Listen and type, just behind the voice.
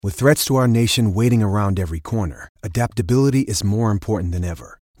With threats to our nation waiting around every corner, adaptability is more important than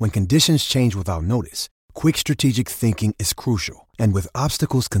ever. When conditions change without notice, quick strategic thinking is crucial. And with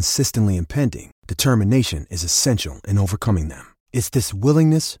obstacles consistently impending, determination is essential in overcoming them. It's this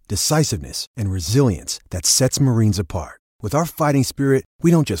willingness, decisiveness, and resilience that sets Marines apart. With our fighting spirit, we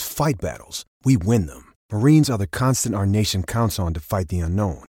don't just fight battles, we win them. Marines are the constant our nation counts on to fight the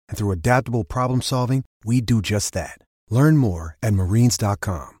unknown. And through adaptable problem solving, we do just that. Learn more at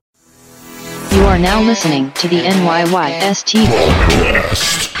marines.com. You are now listening to the NYYST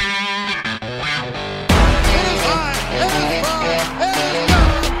podcast.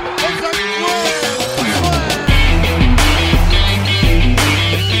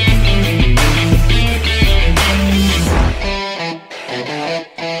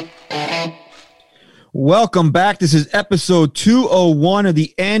 Welcome back. This is episode 201 of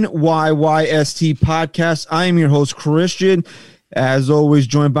the NYYST podcast. I am your host, Christian. As always,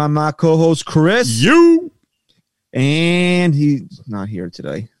 joined by my co-host, Chris. And he's not here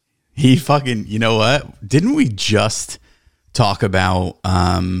today. He fucking, you know what? Didn't we just talk about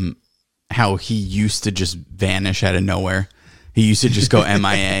how he used to just vanish out of nowhere? He used to just go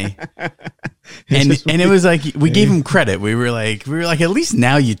MIA. and it was like, we gave him credit. We were like, at least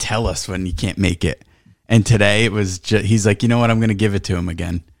now you tell us when you can't make it. And today it was just, he's like, you know what? I'm going to give it to him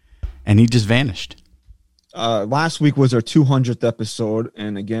again. And he just vanished. Last week was our 200th episode.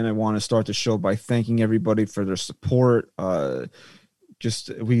 And again, I want to start the show by thanking everybody for their support. I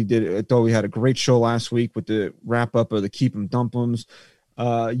thought we had a great show last week with the wrap up of the Keep 'em Dump 'ems.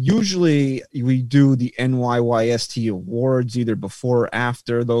 Usually we do the NYYST awards either before or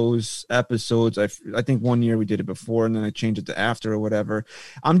after those episodes. I think one year we did it before and then I changed it to after or whatever.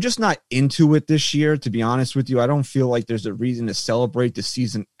 I'm just not into it this year, to be honest with you. I don't feel like there's a reason to celebrate the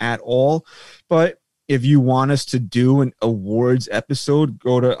season at all. But if you want us to do an awards episode,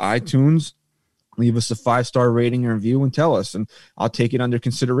 go to iTunes, leave us a 5-star rating and review and tell us, and I'll take it under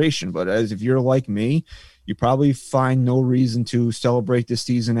consideration. But as if you're like me, you probably find no reason to celebrate this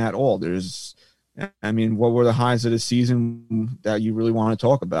season at all. What were the highs of the season that you really want to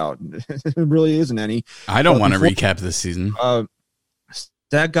talk about? There really isn't any. I don't want to recap this season.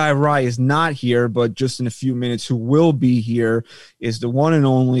 That guy Rye is not here, but just in a few minutes, who will be here is the one and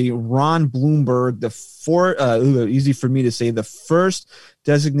only Ron Blomberg, easy for me to say, the first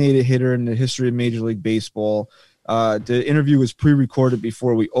designated hitter in the history of Major League Baseball. The interview was pre-recorded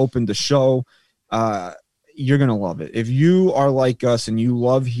before we opened the show. You're going to love it. If you are like us and you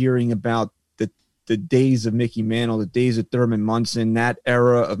love hearing about the days of Mickey Mantle, the days of Thurman Munson, that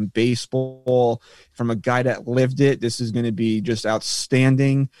era of baseball from a guy that lived it, this is going to be just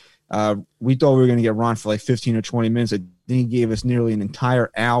outstanding. We thought we were going to get Ron for like 15 or 20 minutes. I think he gave us nearly an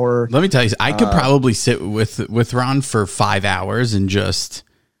entire hour. Let me tell you, I could probably sit with Ron for 5 hours and just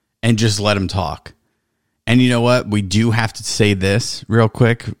let him talk. And you know what? We do have to say this real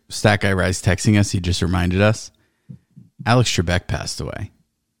quick. Stat Guy Rise texting us. He just reminded us. Alex Trebek passed away.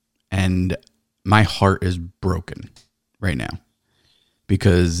 And my heart is broken right now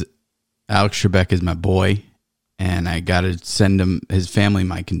because Alex Trebek is my boy. And I got to send his family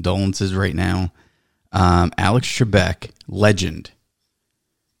my condolences right now. Alex Trebek, legend,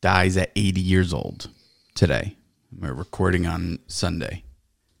 dies at 80 years old today. We're recording on Sunday.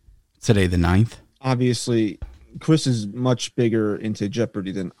 Today, the 9th. Obviously, Chris is much bigger into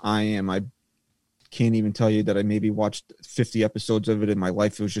Jeopardy than I am. I can't even tell you that I maybe watched 50 episodes of it in my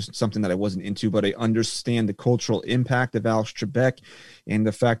life. It was just something that I wasn't into, but I understand the cultural impact of Alex Trebek, and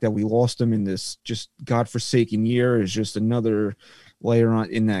the fact that we lost him in this just godforsaken year is just another layer on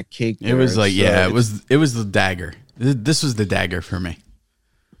in that cake. It was like, it was the dagger. This was the dagger for me.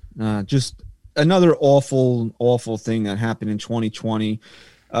 Just another awful thing that happened in 2020.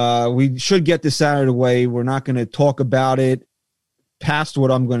 We should get this out of the way. We're not going to talk about it past what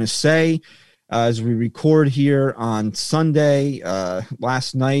I'm going to say as we record here on Sunday.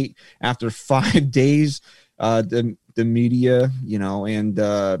 Last night, after 5 days, the media,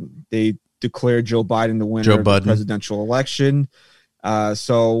 they declared Joe Biden the winner of the presidential election.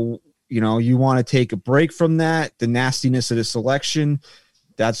 So, you want to take a break from that, the nastiness of this election.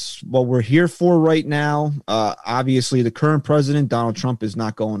 That's what we're here for right now. Obviously, the current president, Donald Trump, is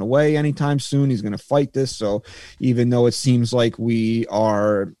not going away anytime soon. He's going to fight this. So even though it seems like we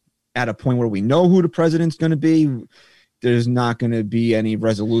are at a point where we know who the president's going to be, there's not going to be any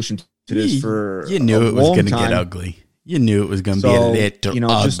resolution to this for you knew it was going to get ugly. You knew it was going to be a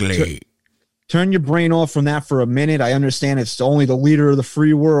little ugly. Turn your brain off from that for a minute. I understand it's only the leader of the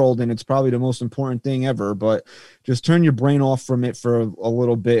free world, and it's probably the most important thing ever, but just turn your brain off from it for a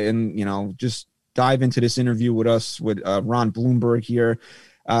little bit and, just dive into this interview with us, with Ron Blomberg here.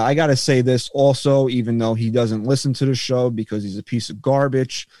 I got to say this also, even though he doesn't listen to the show because he's a piece of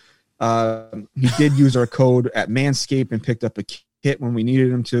garbage. He did use our code at Manscaped and picked up a kit when we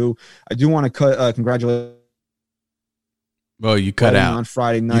needed him to. I do want to congratulate. Well, you cut out on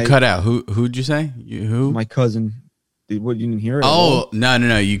Friday night. You cut out. Who'd you say? Who? My cousin. You didn't hear it? Oh,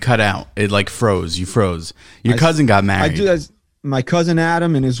 no. You cut out. It like froze. You froze. Your cousin got married. My cousin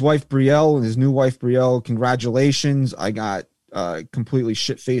Adam and his wife Brielle and his new wife Brielle. Congratulations! I got completely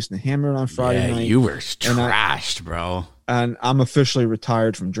shit-faced and hammered on Friday night. You were trashed, bro. And I'm officially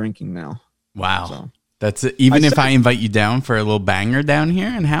retired from drinking now. Wow. So, that's it. Even if I invite you down for a little banger down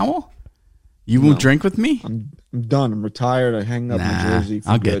here in Howell, you won't drink with me? I'm done. I'm retired. I hang up my jersey.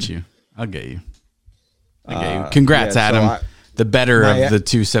 I'll get you. Congrats, Adam. The better of the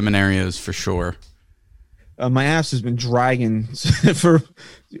two seminarios for sure. My ass has been dragging for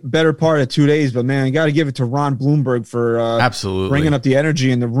better part of 2 days, but man, I got to give it to Ron Blomberg for absolutely bringing up the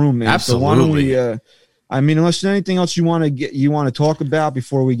energy in the room, man. Absolutely. So why don't we, unless there's anything else you want to talk about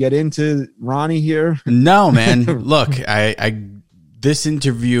before we get into Ronnie here? No, man. Look, this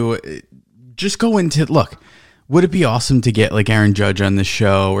interview, just go into look. Would it be awesome to get like Aaron Judge on this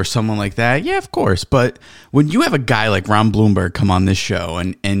show or someone like that? Yeah, of course. But when you have a guy like Ron Blomberg come on this show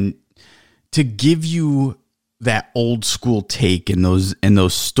and to give you that old school take and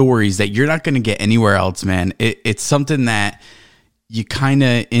those stories that you're not going to get anywhere else, man. It's something that you kind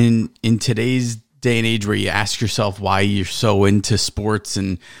of in today's day and age where you ask yourself why you're so into sports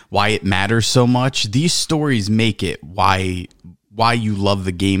and why it matters so much. These stories make it why you love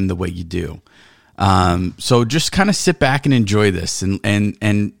the game the way you do. So just kind of sit back and enjoy this and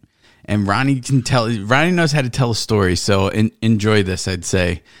Ronnie Ronnie knows how to tell a story. So enjoy this, I'd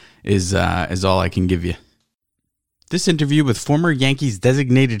say is all I can give you. This interview with former Yankees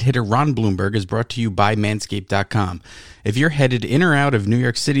designated hitter Ron Blomberg is brought to you by Manscaped.com. If you're headed in or out of New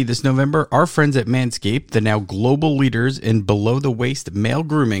York City this November, our friends at Manscaped, the now global leaders in below-the-waist male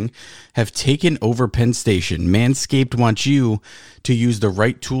grooming, have taken over Penn Station. Manscaped wants you to use the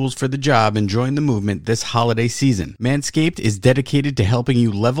right tools for the job and join the movement this holiday season. Manscaped is dedicated to helping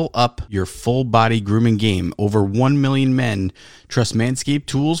you level up your full-body grooming game. Over 1 million men trust Manscaped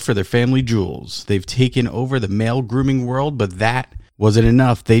tools for their family jewels. They've taken over the male grooming world, but that wasn't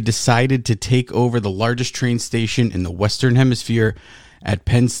enough. They decided to take over the largest train station in the Western Hemisphere at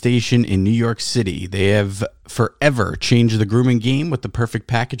Penn Station in New York City. They have forever changed the grooming game with the Perfect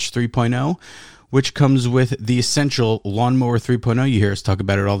Package 3.0, which comes with the essential Lawnmower 3.0. You hear us talk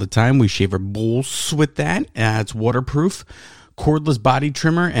about it all the time. We shave our balls with that. It's waterproof, cordless body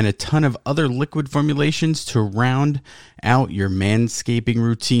trimmer, and a ton of other liquid formulations to round out your manscaping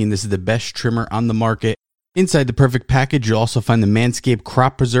routine. This is the best trimmer on the market. Inside the Perfect Package, you'll also find the Manscaped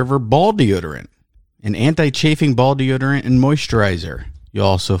Crop Preserver Ball Deodorant, an anti-chafing ball deodorant and moisturizer. You'll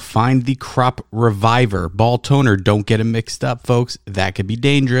also find the Crop Reviver Ball Toner. Don't get them mixed up, folks. That could be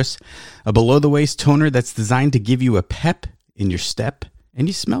dangerous. A below-the-waist toner that's designed to give you a pep in your step, and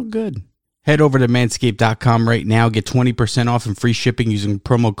you smell good. Head over to Manscaped.com right now. Get 20% off and free shipping using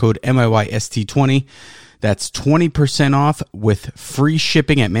promo code MIYST20. That's 20% off with free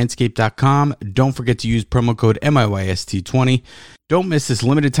shipping at Manscaped.com. Don't forget to use promo code MIYST20. Don't miss this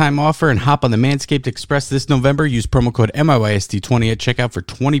limited time offer and hop on the Manscaped Express this November. Use promo code MIYST20 at checkout for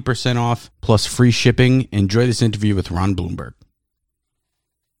 20% off plus free shipping. Enjoy this interview with Ron Blomberg.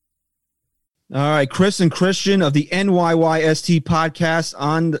 All right, Chris and Christian of the NYYST podcast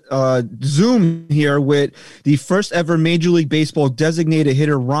on Zoom here with the first ever Major League Baseball designated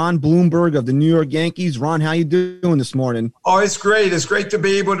hitter, Ron Blomberg of the New York Yankees. Ron, how you doing this morning? Oh, it's great. It's great to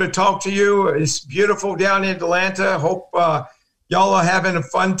be able to talk to you. It's beautiful down in Atlanta. Hope y'all are having a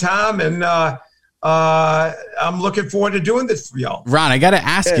fun time, and I'm looking forward to doing this for y'all. Ron, I got to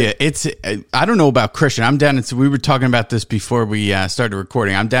ask you, I don't know about Christian. I'm down we were talking about this before we started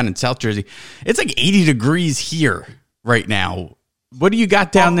recording. I'm down in South Jersey. It's like 80 degrees here right now. What do you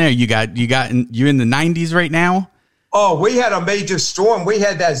got down there? You in the 90s right now? Oh, we had a major storm. We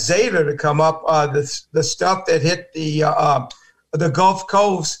had that Zeta to come up, the stuff that hit the Gulf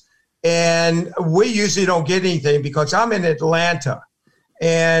Coast, and we usually don't get anything because I'm in Atlanta.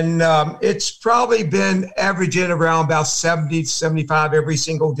 And it's probably been averaging around about 70, 75 every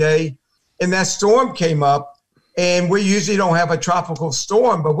single day. And that storm came up, and we usually don't have a tropical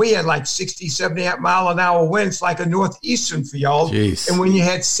storm, but we had like 60, 70 mile an hour winds, like a northeastern for y'all. Jeez. And when you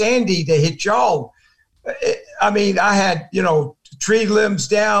had Sandy to hit y'all, I mean, I had, tree limbs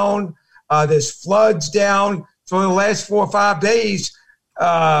down, there's floods down. So in the last 4 or 5 days,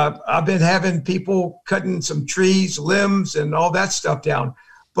 I've been having people cutting some trees, limbs, and all that stuff down.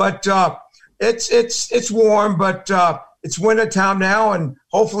 But it's warm, but it's winter time now, and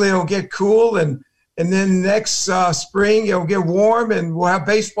hopefully it'll get cool, and then next spring it'll get warm, and we'll have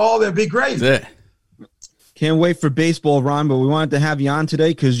baseball. That'll be great. That's it. Can't wait for baseball, Ron, but we wanted to have you on today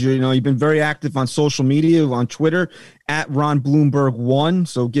because you've been very active on social media, on Twitter, at Ron Blomberg 1.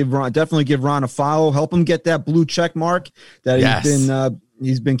 So definitely give Ron a follow. Help him get that blue check mark that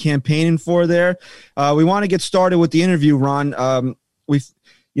he's been campaigning for there. We want to get started with the interview, Ron.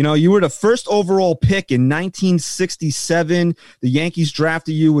 You were the first overall pick in 1967. The Yankees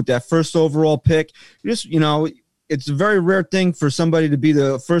drafted you with that first overall pick. It's a very rare thing for somebody to be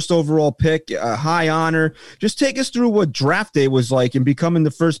the first overall pick, a high honor. Just take us through what draft day was like and becoming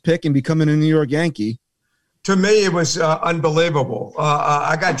the first pick and becoming a New York Yankee. To me, it was unbelievable.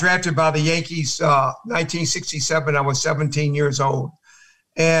 I got drafted by the Yankees 1967. I was 17 years old.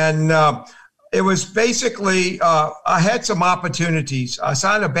 And it was basically, I had some opportunities. I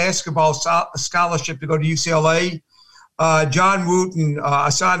signed a basketball scholarship to go to UCLA. John Wooten, I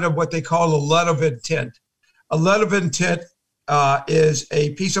signed what they call a letter of intent. A letter of intent is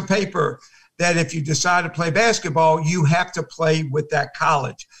a piece of paper that if you decide to play basketball, you have to play with that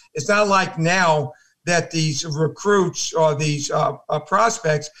college. It's not like now that these recruits or these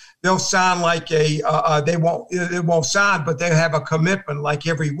prospects, they'll sign like they won't sign, but they have a commitment like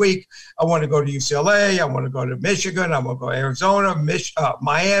every week. I want to go to UCLA. I want to go to Michigan. I want to go to Arizona,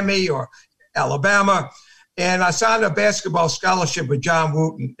 Miami, or Alabama. And I signed a basketball scholarship with John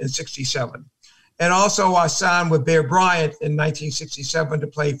Wooten in 67. And also I signed with Bear Bryant in 1967 to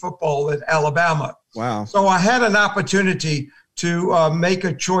play football at Alabama. Wow. So I had an opportunity to make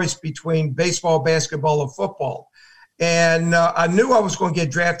a choice between baseball, basketball, or football. And I knew I was going to get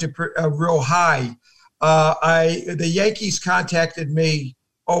drafted real high. The Yankees contacted me,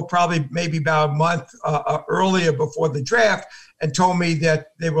 probably maybe about a month earlier before the draft, and told me that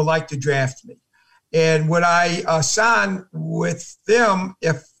they would like to draft me. And would I sign with them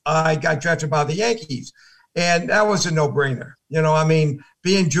if I got drafted by the Yankees? And that was a no-brainer.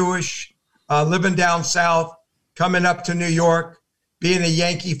 Being Jewish, living down south, coming up to New York, being a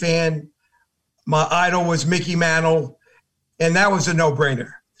Yankee fan, my idol was Mickey Mantle, and that was a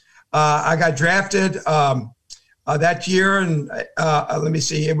no-brainer. I got drafted that year, and let me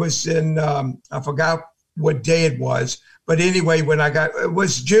see, it was in, I forgot what day it was, but anyway, it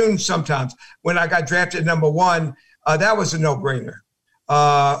was June sometimes, when I got drafted number 1, that was a no-brainer.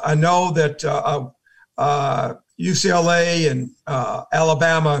 I know that UCLA and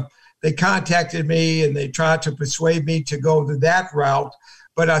Alabama, they contacted me and they tried to persuade me to go to that route,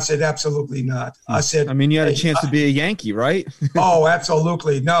 but I said, absolutely not. I said, you had a chance to be a Yankee, right? Oh,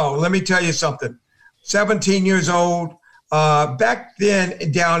 absolutely. No, let me tell you something. 17 years old, back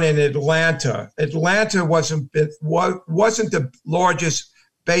then down in Atlanta wasn't the largest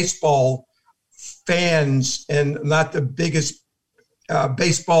baseball fans and not the biggest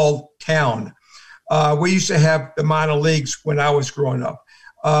baseball town. We used to have the minor leagues when I was growing up.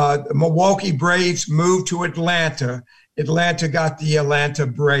 The Milwaukee Braves moved to Atlanta. Atlanta got the Atlanta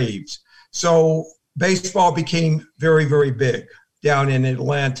Braves. So baseball became very, very big down in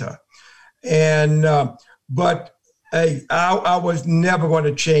Atlanta. And but I was never going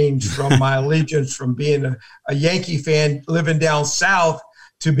to change from my allegiance from being a Yankee fan living down south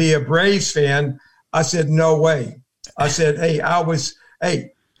to be a Braves fan. I said, no way. I said,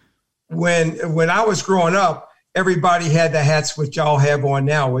 when I was growing up, everybody had the hats which y'all have on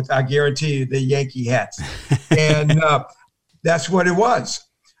now, with, I guarantee you, the Yankee hats. And that's what it was.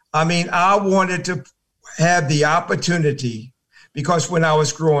 I wanted to have the opportunity, because when I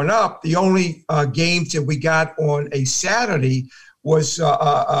was growing up, the only games that we got on a Saturday was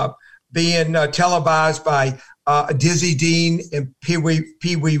being televised by Dizzy Dean and Pee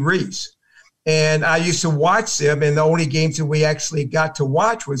Wee Reese. And I used to watch them, and the only games that we actually got to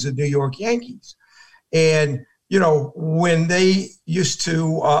watch was the New York Yankees. And, when they used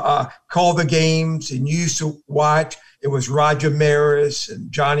to call the games and you used to watch, it was Roger Maris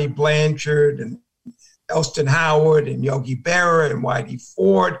and Johnny Blanchard and Elston Howard and Yogi Berra and Whitey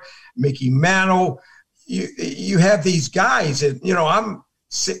Ford, Mickey Mantle. You have these guys, and, I'm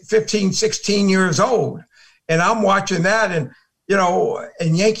 15, 16 years old, and I'm watching that, and,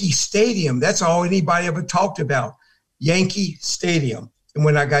 in Yankee Stadium, that's all anybody ever talked about, Yankee Stadium. And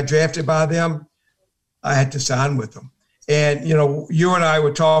when I got drafted by them, I had to sign with them. And, you and I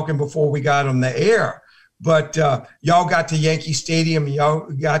were talking before we got on the air, but y'all got to Yankee Stadium, and y'all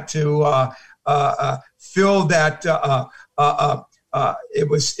got to feel that it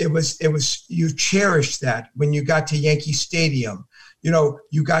was you cherished that when you got to Yankee Stadium.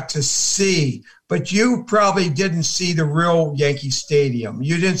 you got to see, but you probably didn't see the real Yankee Stadium.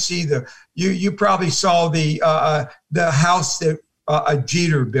 You didn't see you probably saw the house that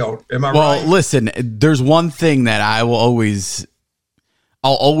Jeter built. Am I right? Well, listen, there's one thing that I'll always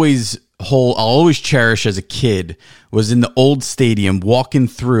cherish as a kid was in the old stadium, walking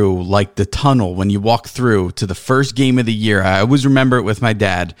through like the tunnel when you walk through to the first game of the year. I always remember it with my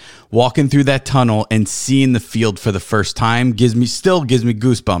dad, walking through that tunnel and seeing the field for the first time still gives me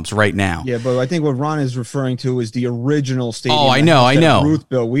goosebumps right now. Yeah, but I think what Ron is referring to is the original stadium. Oh, I know. Ruth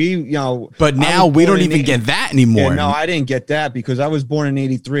built. But now we don't even get that anymore. Yeah, no, I didn't get that because I was born in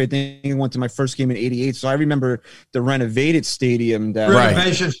 '83. I think I went to my first game in '88. So I remember the renovated stadium.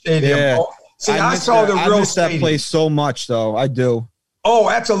 Renovation stadium. Yeah. See, I saw the real I miss stadium. That place so much, though. I do. Oh,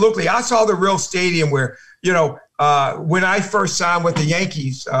 absolutely. I saw the real stadium where, when I first signed with the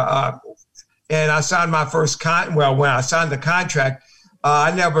Yankees, and I signed my first when I signed the contract, I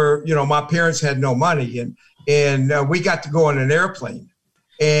never, my parents had no money, and we got to go on an airplane,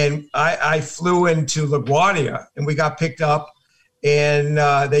 and I flew into LaGuardia, and we got picked up, and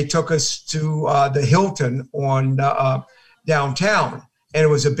they took us to the Hilton on downtown. And it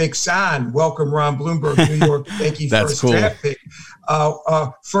was a big sign, welcome Ron Blomberg, New York Yankee first draft pick,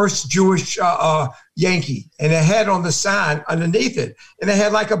 first Jewish Yankee. And it had on the sign underneath it, and it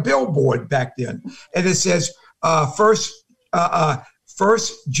had like a billboard back then. And it says, first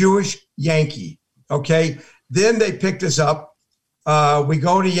Jewish Yankee, okay? Then they picked us up. We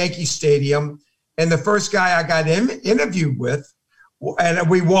go to Yankee Stadium, and the first guy I got interviewed with, and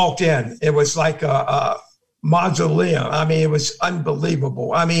we walked in. It was like a mausoleum. I mean, it was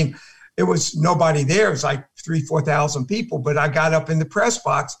unbelievable. I mean, it was nobody there. It was like 3,000-4,000 people. But I got up in the press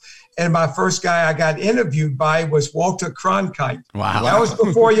box, and my first guy I got interviewed by was Walter Cronkite. Wow, that was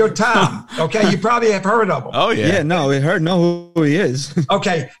before your time. Okay, you probably have heard of him. Oh yeah, yeah. No, know who he is.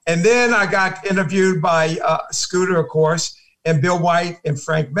 Okay, and then I got interviewed by Scooter, of course, and Bill White and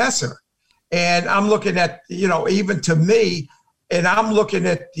Frank Messer. And I'm looking at even to me, and I'm looking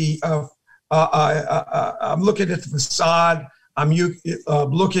at the. I'm looking at the facade. I'm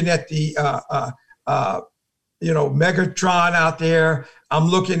looking at the Megatron out there. I'm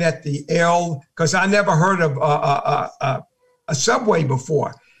looking at the L because I never heard of a subway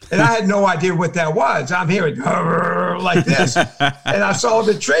before, and I had no idea what that was. I'm hearing like this, and I saw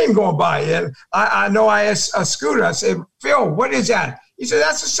the train going by, and I know I asked a Scooter. I said, "Phil, what is that?" He said,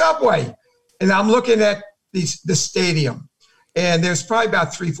 "That's a subway," and I'm looking at the stadium. And there's probably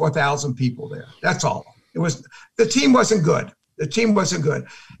about 3,000-4,000 people there. That's all. The team wasn't good.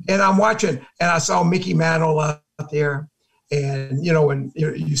 And I'm watching, and I saw Mickey Mantle out there, and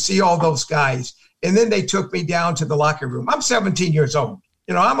you see all those guys. And then they took me down to the locker room. I'm 17 years old.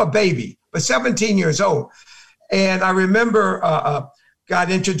 I'm a baby, but 17 years old. And I remember got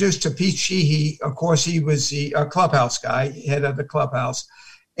introduced to Pete Sheehy. Of course, he was the clubhouse guy, head of the clubhouse.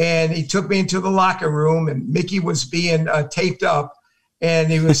 And he took me into the locker room, and Mickey was being taped up,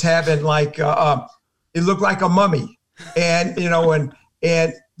 and he was having like it looked like a mummy, and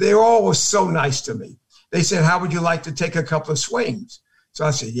and they all were so nice to me. They said, "How would you like to take a couple of swings?" So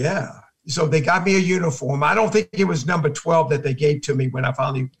I said, "Yeah." So they got me a uniform. I don't think it was number 12 that they gave to me when I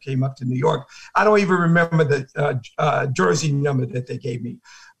finally came up to New York. I don't even remember the jersey number that they gave me,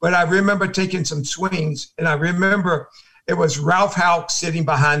 but I remember taking some swings, and I remember. It was Ralph Houck sitting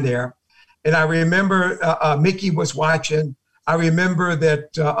behind there. And I remember Mickey was watching. I remember that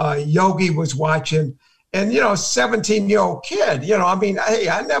Yogi was watching. And, 17-year-old kid, hey,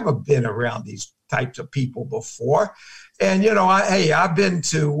 I never been around these types of people before. And, I've been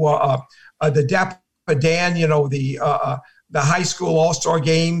to the Dapper Dan, the high school all-star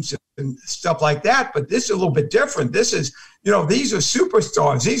games and stuff like that. But this is a little bit different. This is, these are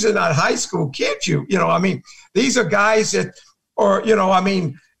superstars. These are not high school kids. These are guys that,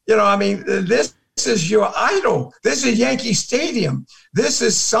 this is your idol. This is Yankee Stadium. This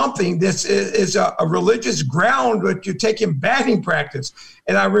is something. This is a religious ground that you're taking batting practice.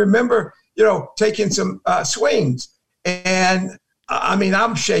 And I remember, taking some swings. And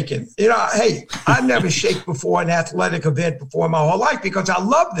I'm shaking. Hey, I've never shaken before an athletic event before in my whole life because I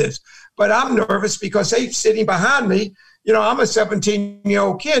love this. But I'm nervous because they sitting behind me. I'm a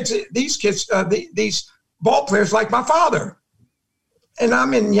 17-year-old kid. These kids, these ball players like my father. And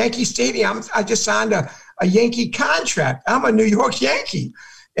I'm in Yankee Stadium. I just signed a Yankee contract. I'm a New York Yankee.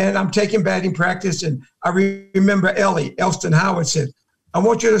 And I'm taking batting practice. And I remember Elston Howard said, "I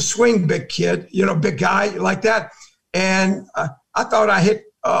want you to swing, big kid, big guy like that." And I thought I hit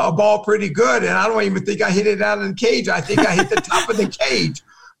a ball pretty good. And I don't even think I hit it out of the cage. I think I hit the top of the cage.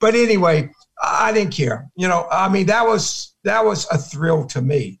 But anyway, I didn't care. I mean, that was a thrill to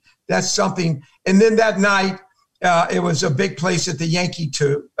me. That's something. And then that night, it was a big place that the Yankee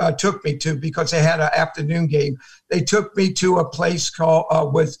took me to because they had an afternoon game. They took me to a place called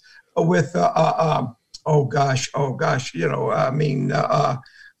oh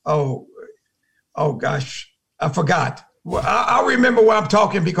gosh, I forgot. Well, I'll remember what I'm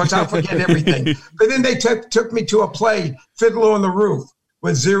talking because I forget everything. But then they took me to a play, Fiddler on the Roof,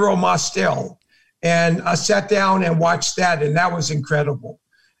 with Zero Mostel. And I sat down and watched that, and that was incredible.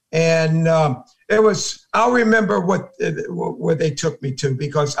 And I'll remember where they took me to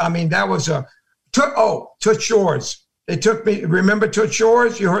because, I mean, that was Toots Shores. They took me, remember Toots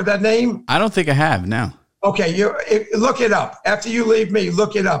Shores? You heard that name? I don't think I have, no. Okay, look it up. After you leave me,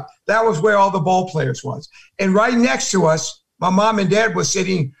 look it up. That was where all the ball players was. And right next to us, my mom and dad was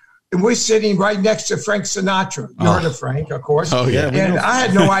sitting, and we're sitting right next to Frank Sinatra. You heard of Frank, of course. Oh, yeah. And I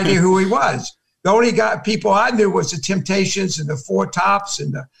had no idea who he was. The only people I knew was the Temptations and the Four Tops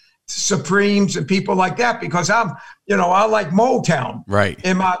and the Supremes and people like that because I like Motown. Right.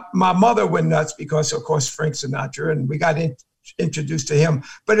 And my mother went nuts because, of course, Frank Sinatra, and we got introduced to him.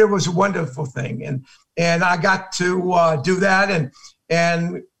 But it was a wonderful thing. And I got to do that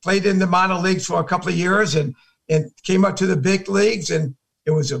and played in the minor leagues for a couple of years and came up to the big leagues. And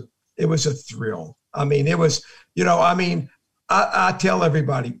it was a thrill. I mean, it was, I tell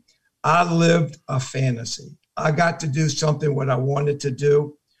everybody, I lived a fantasy. I got to do something what I wanted to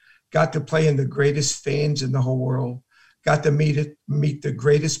do, got to play in the greatest fans in the whole world, got to meet the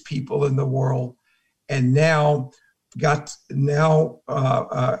greatest people in the world. And after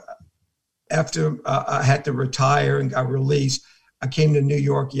I had to retire and got released, I came to New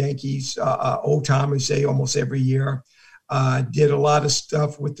York Yankees, Old Timers Day almost every year. Did a lot of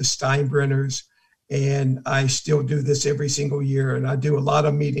stuff with the Steinbrenners, and I still do this every single year. And I do a lot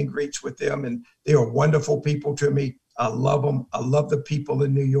of meet and greets with them, and they are wonderful people to me. I love them. I love the people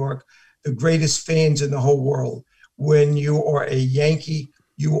in New York, the greatest fans in the whole world. When you are a Yankee,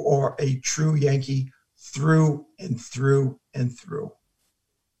 you are a true Yankee through and through and through.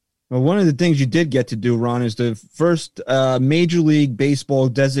 Well, one of the things you did get to do, Ron, is the first Major League Baseball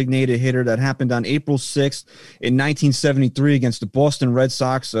designated hitter that happened on April 6th in 1973 against the Boston Red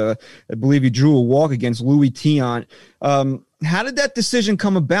Sox. I believe you drew a walk against Louis Tiant. How did that decision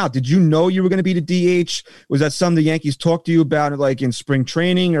come about? Did you know you were going to be the DH? Was that something the Yankees talked to you about, like in spring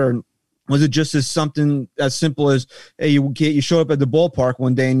training, or was it just something as simple as, hey, you showed up at the ballpark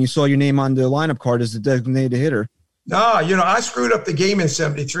one day and you saw your name on the lineup card as the designated hitter? No, I screwed up the game in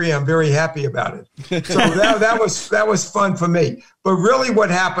 73. I'm very happy about it. So that was fun for me. But really what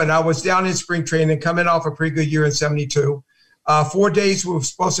happened, I was down in spring training, coming off a pretty good year in 72. 4 days we were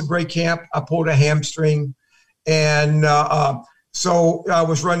supposed to break camp. I pulled a hamstring. And so I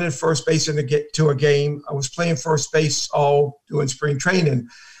was running first base to a game. I was playing first base all doing spring training.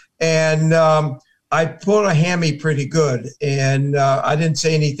 And I pulled a hammy pretty good. And I didn't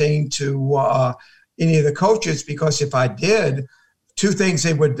say anything to any of the coaches, because if I did, two things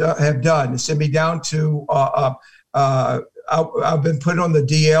they would have done: send me down to I've been put on the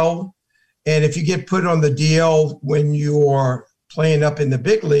DL, and if you get put on the DL when you're playing up in the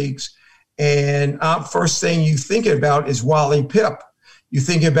big leagues, and first thing you think about is Wally Pipp. You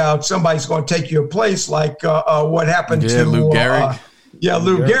think about somebody's going to take your place, like what happened to Lou Gehrig.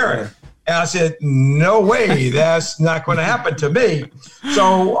 Lou Gehrig. And I said, no way, that's not going to happen to me.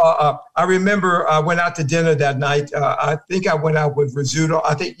 So I remember I went out to dinner that night. I think I went out with Rizzuto.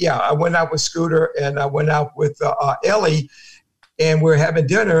 I went out with Scooter, and I went out with Ellie, and we're having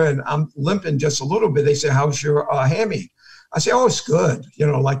dinner, and I'm limping just a little bit. They said, how's your hammy? I said, oh, it's good,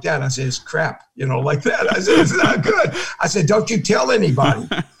 like that. I said, it's crap, like that. I said, it's not good. I said, don't you tell anybody.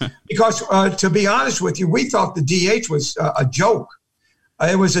 Because to be honest with you, we thought the DH was a joke.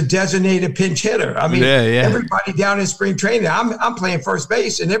 It was a designated pinch hitter. I mean, Everybody down in spring training, I'm playing first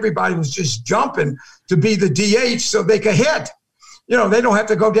base, and everybody was just jumping to be the DH so they could hit. They don't have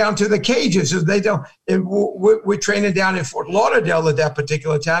to go down to the cages. If they don't. We're training down in Fort Lauderdale at that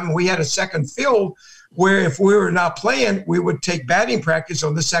particular time, and we had a second field where if we were not playing, we would take batting practice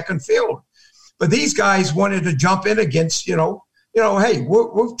on the second field. But these guys wanted to jump in against, hey,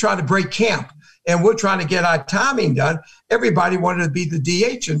 we're trying to break camp. And we're trying to get our timing done. Everybody wanted to be the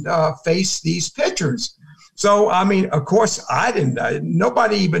DH and face these pitchers. So, I mean, of course, I didn't.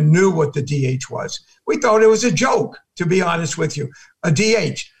 Nobody even knew what the DH was. We thought it was a joke, to be honest with you. A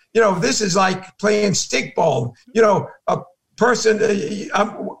DH. This is like playing stickball. A person,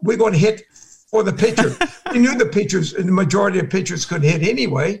 we're going to hit for the pitcher. We knew the pitchers, the majority of pitchers could hit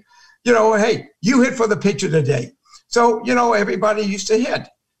anyway. Hey, you hit for the pitcher today. So, everybody used to hit.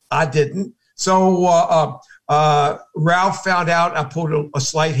 I didn't. So Ralph found out I pulled a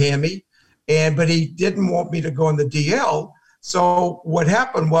slight hammy, but he didn't want me to go on the DL. So what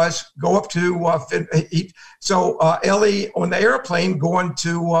happened was go up to Ellie on the airplane going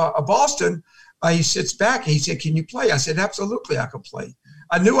to Boston. He sits back. He said, "Can you play?" I said, "Absolutely, I could play."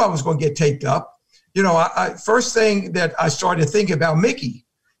 I knew I was going to get taped up. First thing that I started thinking about Mickey,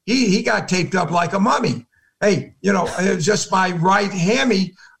 he got taped up like a mummy. Hey, it was just my right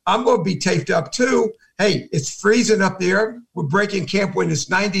hammy. I'm going to be taped up too. Hey, it's freezing up there. We're breaking camp when it's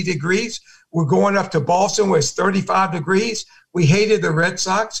 90 degrees. We're going up to Boston where it's 35 degrees. We hated the Red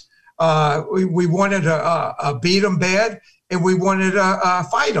Sox. We wanted to beat them bad, and we wanted to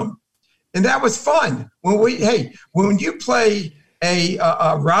fight them. And that was fun. When you play a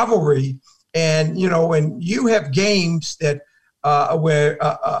rivalry and you have games that where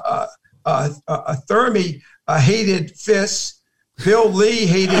Thermy hated Fisk, Bill Lee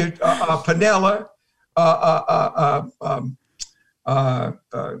hated Piniella,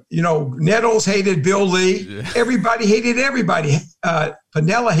 Nettles hated Bill Lee. Everybody hated everybody.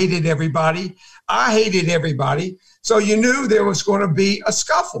 Piniella hated everybody. I hated everybody. So you knew there was going to be a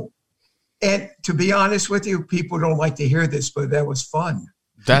scuffle. And to be honest with you, people don't like to hear this, but that was fun.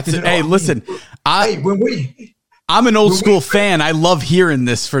 That's it. Hey, listen, I'm an old school fan. I love hearing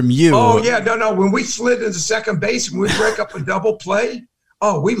this from you. Oh yeah, no. When we slid into second base and we break up a double play,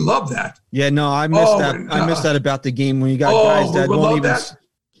 we love that. Yeah, no, I missed that. I missed that about the game when you got guys that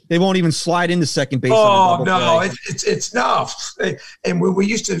won't even slide into second base. Oh no, it's enough. And when we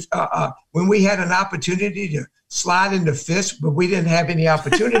used to, when we had an opportunity to slide into Fisk, but we didn't have any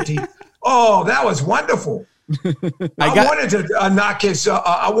opportunity. Oh, that was wonderful. I wanted to knock his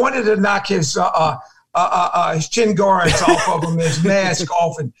chin guards off of him, his mask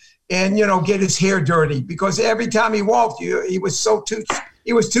off, and get his hair dirty because every time he walked, he was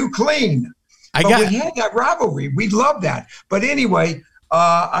too clean. We had that rivalry. We loved that. But anyway,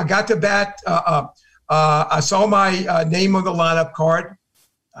 I got to bat. I saw my name on the lineup card.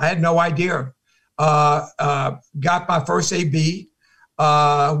 I had no idea. Got my first AB.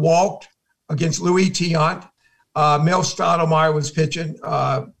 Walked against Louis Tiant. Mel Stottlemyre was pitching.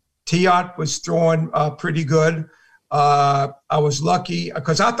 Tiant was throwing pretty good. I was lucky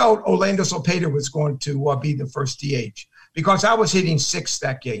because I thought Orlando Cepeda was going to be the first DH because I was hitting sixth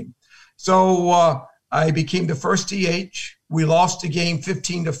that game. So I became the first DH. We lost the game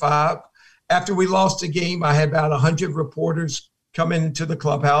 15-5. After we lost the game, I had about 100 reporters coming into the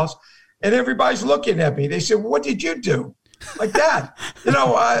clubhouse, and everybody's looking at me. They said, "What did you do?" Like that.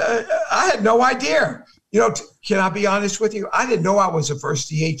 I had no idea. Can I be honest with you? I didn't know I was the first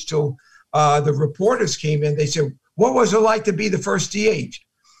DH till the reporters came in. They said, "What was it like to be the first DH?"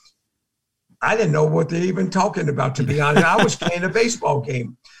 I didn't know what they're even talking about, to be honest. I was playing a baseball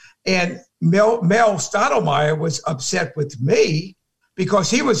game. And Mel Stottlemyre was upset with me because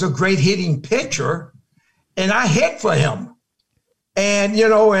he was a great hitting pitcher, and I hit for him. And, he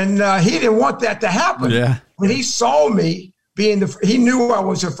didn't want that to happen. Yeah. When he saw me, he knew I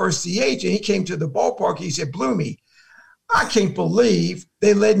was the first DH, and he came to the ballpark. He said, "Bloomy, I can't believe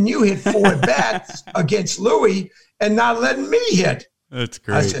they letting you hit 4 at-bats against Louis and not letting me hit." That's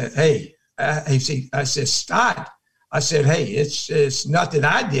great. I said, "Hey," I said, "Stop." I said, "Hey, it's nothing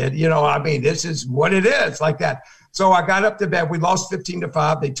I did. This is what it is," like that. So I got up to bat. We lost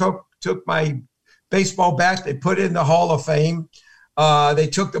 15-5. They took my baseball bat. They put it in the Hall of Fame. They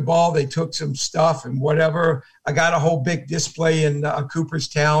took the ball, they took some stuff and whatever. I got a whole big display in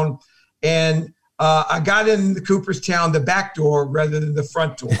Cooperstown, and I got in the Cooperstown, the back door rather than the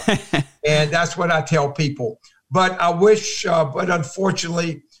front door. And that's what I tell people. But I wish, but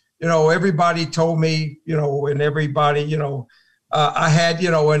unfortunately, everybody told me, and everybody, I had,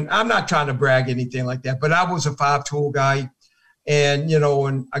 and I'm not trying to brag anything like that, but I was a 5-tool guy, and,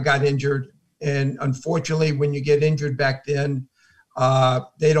 and I got injured. And unfortunately, when you get injured back then,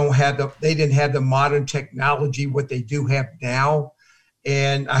 they didn't have the modern technology what they do have now.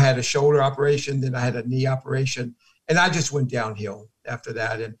 And I had a shoulder operation, then I had a knee operation, and I just went downhill after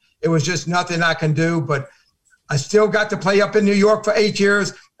that. And it was just nothing I can do, but I still got to play up in New York for 8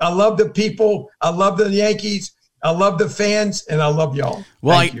 years. I love the people. I love the Yankees. I love the fans, and I love y'all.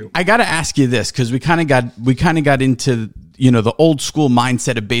 Well, I got to ask you this because we kind of got into the old school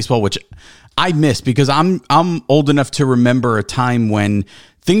mindset of baseball, which I miss because I'm old enough to remember a time when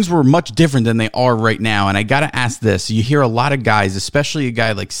things were much different than they are right now. And I got to ask this. You hear a lot of guys, especially a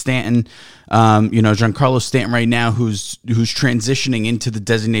guy like Stanton, Giancarlo Stanton right now, who's transitioning into the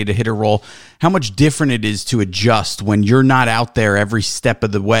designated hitter role, how much different it is to adjust when you're not out there every step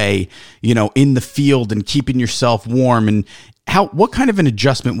of the way, in the field and keeping yourself warm. And what kind of an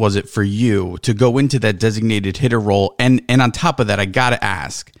adjustment was it for you to go into that designated hitter role? And on top of that, I got to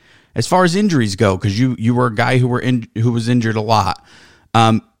ask, as far as injuries go, because you were a guy who was injured a lot.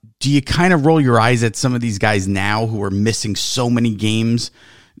 Do you kind of roll your eyes at some of these guys now who are missing so many games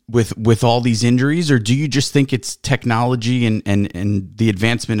with all these injuries, or do you just think it's technology and the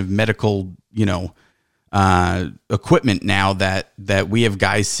advancement of medical, equipment now that we have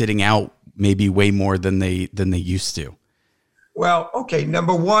guys sitting out maybe way more than they used to? Well, okay.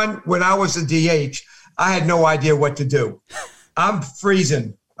 Number one, when I was a DH, I had no idea what to do. I'm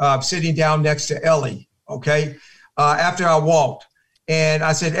freezing, sitting down next to Ellie. Okay. After I walked, and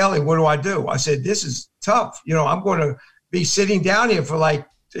I said, Ellie, what do I do? I said, this is tough. I'm going to be sitting down here for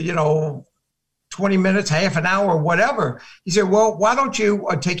 20 minutes, half an hour, whatever. He said, well, why don't you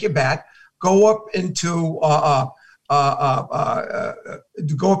take your bat, go up into the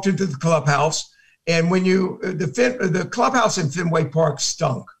clubhouse. And when the clubhouse in Fenway Park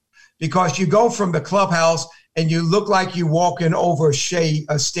stunk because you go from the clubhouse and you look like you're walking over Shea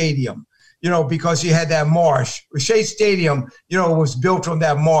Stadium, because you had that marsh. Shea Stadium, was built on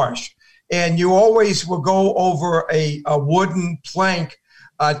that marsh. And you always will go over a wooden plank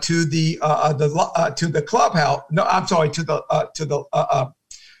to the clubhouse. No, I'm sorry, to the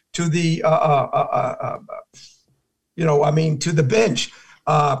bench.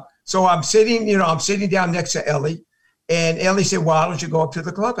 So I'm sitting down next to Ellie, and Ellie said, "Why don't you go up to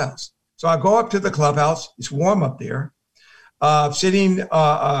the clubhouse?" So I go up to the clubhouse. It's warm up there. Sitting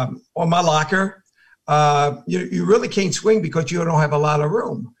on my locker. You really can't swing because you don't have a lot of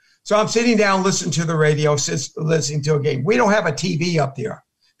room. So I'm sitting down, listening to the radio, listening to a game. We don't have a TV up there.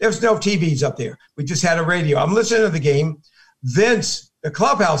 There's no TVs up there. We just had a radio. I'm listening to the game. Vince, the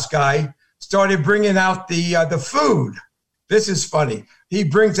clubhouse guy, started bringing out the food. This is funny. He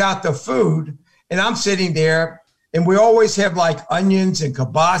brings out the food, and I'm sitting there, and we always have like onions and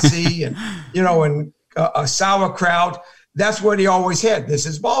kibasi and, and sauerkraut. That's what he always had. This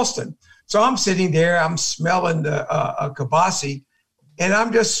is Boston. So I'm sitting there, I'm smelling the kibasi, and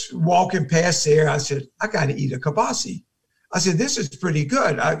I'm just walking past there. I said, I got to eat a kibasi. I said, this is pretty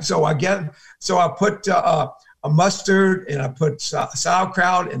good. So I put a mustard, and I put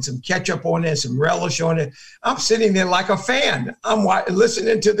sauerkraut and some ketchup on it, some relish on it. I'm sitting there like a fan. I'm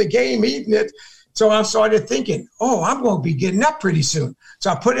listening to the game, eating it. So I started thinking, I'm going to be getting up pretty soon.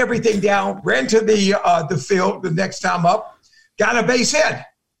 So I put everything down, ran to the field the next time up, got a base hit.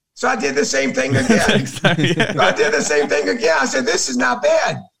 So I did the same thing again. Yeah. I did the same thing again. I said, this is not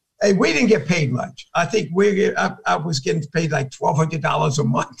bad. Hey, we didn't get paid much. I think I was getting paid like $1,200 a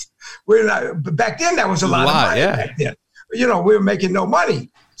month. But back then, that was a lot of money. Yeah. Back then. We were making no money.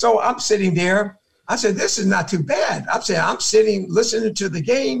 So I'm sitting there. I said, this is not too bad. I'm sitting, listening to the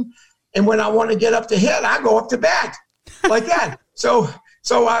game. And when I want to get up to hit, I go up to bat like that. So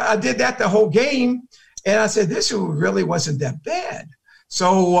I did that the whole game. And I said, this really wasn't that bad.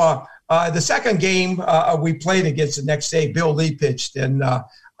 So the second game we played against the next day, Bill Lee pitched, and I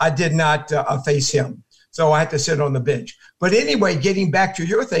did not face him. So I had to sit on the bench. But anyway, getting back to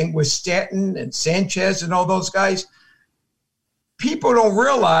your thing with Stanton and Sanchez and all those guys, people don't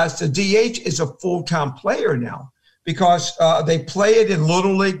realize the DH is a full-time player now because they play it in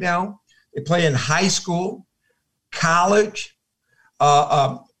Little League now. They play in high school, college.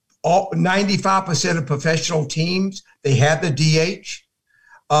 95% of professional teams, they have the DH.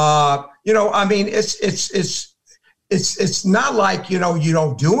 It's not like, you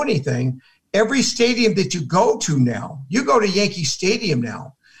don't do anything. Every stadium that you go to now, you go to Yankee Stadium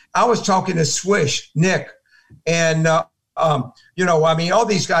now. I was talking to Swish, Nick, and, all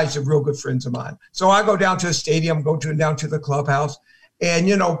these guys are real good friends of mine. So I go down to the stadium, down to the clubhouse, and,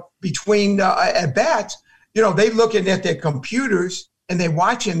 between at bats, they looking at their computers and they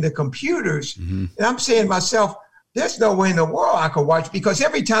watching the computers. Mm-hmm. And I'm saying to myself, there's no way in the world I could watch because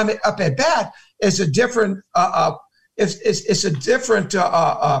every time up at bat is a different, it's a different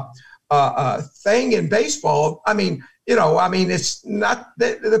thing in baseball. It's not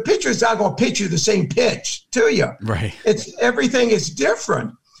the pitcher's not going to pitch you the same pitch to you. Right. Everything is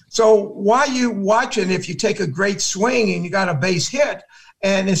different. So why you watching if you take a great swing and you got a base hit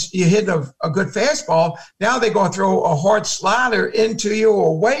and you hit a good fastball, now they're going to throw a hard slider into you or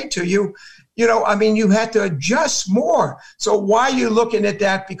away to you. You had to adjust more. So why are you looking at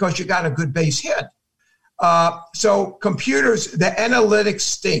that? Because you got a good base hit. So computers, the analytics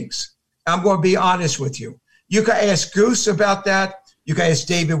stinks. I'm going to be honest with you. You can ask Goose about that. You can ask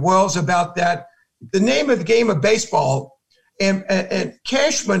David Wells about that. The name of the game of baseball, and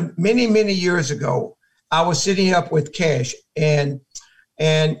Cashman, many, many years ago, I was sitting up with Cash, and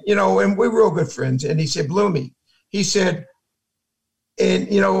we're real good friends. And he said, Bloomy, he said, And,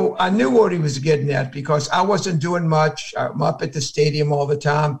 I knew what he was getting at because I wasn't doing much. I'm up at the stadium all the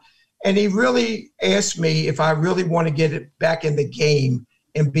time. And he really asked me if I really want to get it back in the game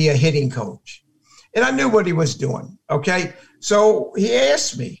and be a hitting coach. And I knew what he was doing. Okay. So he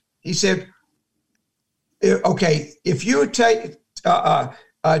asked me, he said, okay, if you take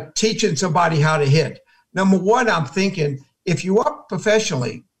teaching somebody how to hit, number one, I'm thinking, if you're up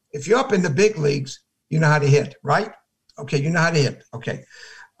professionally, if you're up in the big leagues, you know how to hit, right? Okay, you know how to hit. Okay.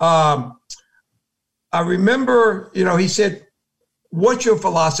 I remember, he said, what's your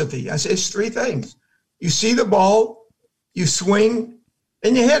philosophy? I said, it's three things. You see the ball, you swing,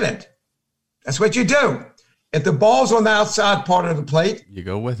 and you hit it. That's what you do. If the ball's on the outside part of the plate, you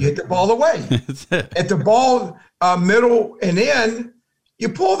go with you hit the ball away. That's it. If the ball middle and in, you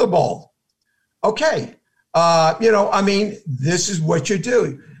pull the ball. Okay. This is what you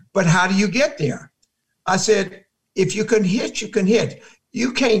do. But how do you get there? I said, if you can hit, you can hit.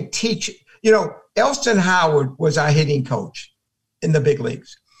 You can't teach. Elston Howard was our hitting coach in the big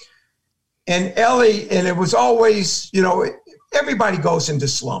leagues. And Ellie, and it was always, everybody goes into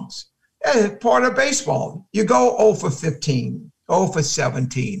slumps. That's part of baseball. You go 0 for 15, 0 for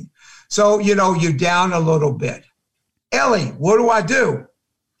 17. So, you're down a little bit. Ellie, what do I do?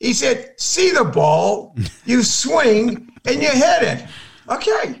 He said, see the ball, you swing, and you hit it.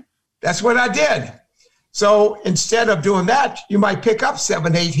 Okay, that's what I did. So instead of doing that, you might pick up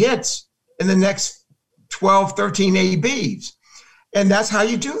 7, 8 hits in the next 12, 13 ABs. And that's how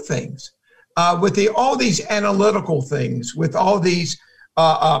you do things. With all these analytical things, with all these,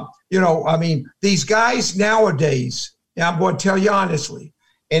 these guys nowadays, and I'm going to tell you honestly,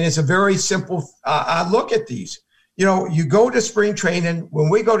 and it's a very simple, I look at these. You go to spring training. When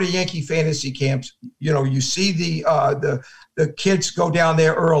we go to Yankee fantasy camps, you see the kids go down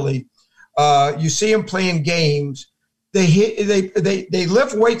there early. You see them playing games. They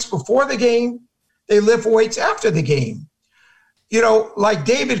lift weights before the game. They lift weights after the game. Like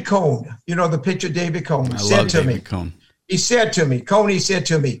David Cone, the pitcher David Cone said to me. He said to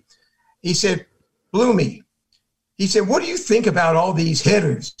me, he said, Bloomy, he said, what do you think about all these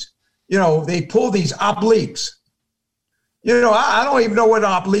hitters? They pull these obliques. I don't even know what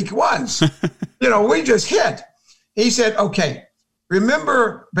an oblique was. We just hit. He said, okay,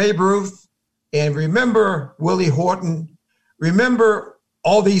 remember Babe Ruth and remember Willie Horton. Remember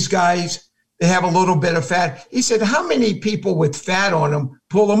all these guys, they have a little bit of fat. He said, how many people with fat on them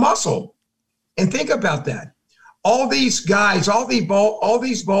pull a muscle? And think about that. All these guys, all these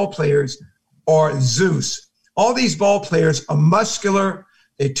ball players are Zeus. All these ball players are muscular.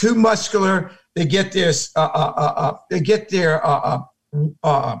 They're too muscular. They get this. They get their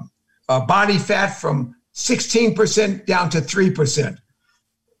body fat from 16% down to 3%.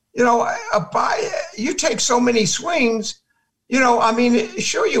 You take so many swings.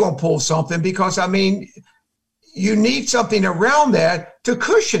 Sure you won't pull something because you need something around that to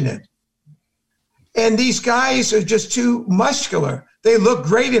cushion it. And these guys are just too muscular. They look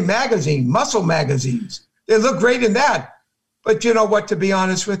great in muscle magazines. They look great in that. But you know what? To be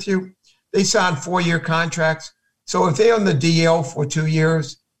honest with you. They signed 4-year contracts. So if they're on the DL for 2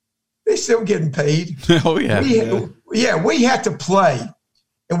 years, they're still getting paid. Oh, yeah. We have to play.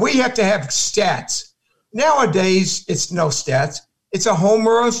 And we have to have stats. Nowadays, it's no stats. It's a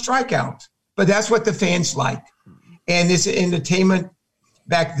homer or a strikeout. But that's what the fans like. And it's entertainment.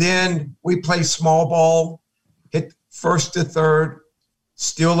 Back then, we played small ball, hit first to third,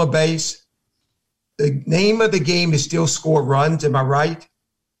 steal a base. The name of the game is still score runs. Am I right?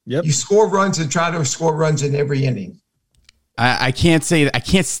 Yep. You score runs and try to score runs in every inning. I can't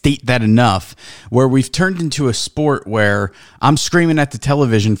state that enough, where we've turned into a sport where I'm screaming at the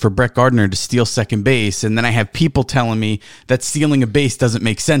television for Brett Gardner to steal second base, and then I have people telling me that stealing a base doesn't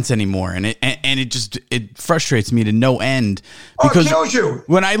make sense anymore, and it frustrates me to no end. Because it kills you.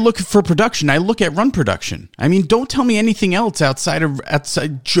 When I look for production, I look at run production. Don't tell me anything else outside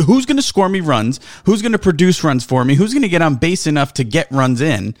who's going to score me runs, who's going to produce runs for me, who's going to get on base enough to get runs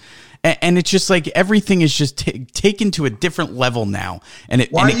in. And it's just like everything is just taken to a different level now, and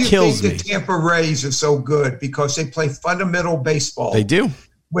it kills me. Why do you think the Tampa Rays are so good? Because they play fundamental baseball. They do.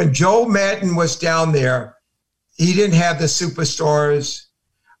 When Joe Madden was down there, he didn't have the superstars.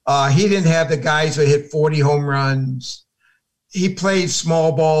 He didn't have the guys that hit 40 home runs. He played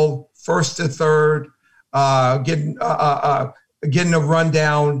small ball, first to third, getting a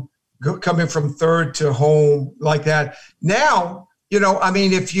rundown, coming from third to home like that. Now,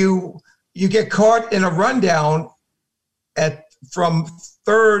 if you get caught in a rundown from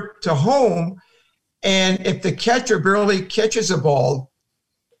third to home, and if the catcher barely catches a ball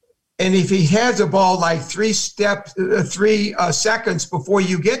And if he has a ball like 3 seconds before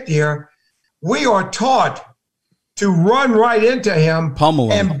you get there, we are taught to run right into him, pummel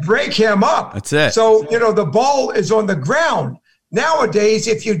him, and break him up. That's it. So, the ball is on the ground. Nowadays,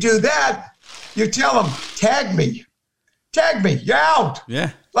 if you do that, you tell him, tag me, you're out.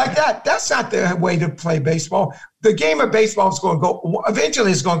 Yeah. Like that. That's not the way to play baseball. The game of baseball is going to go,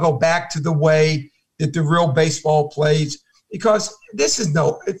 eventually it's going to go back to the way that the real baseball plays, because this is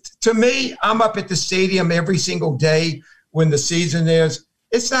to me, I'm up at the stadium every single day when the season is.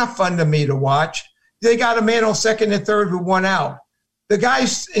 It's not fun to me to watch. They got a man on second and third with 1 out. The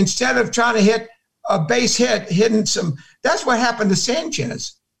guys, instead of trying to hit a base hit, hitting some, that's what happened to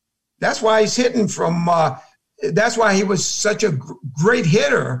Sanchez. That's why he's hitting from, that's why he was such a great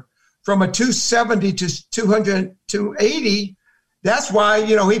hitter from a 270 to 200, 280. That's why,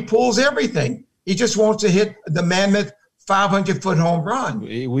 he pulls everything. He just wants to hit the mammoth 500-foot home run.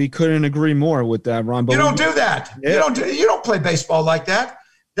 We couldn't agree more with that, Ron. But you don't do that. Yeah. You don't play baseball like that.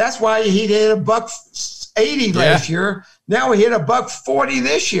 That's why he hit $180 last year. Now he hit $140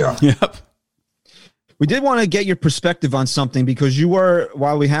 this year. Yep. We did want to get your perspective on something, because you were,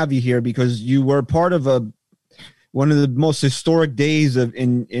 while we have you here, because you were part of one of the most historic days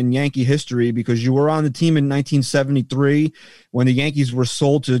in Yankee history, because you were on the team in 1973 when the Yankees were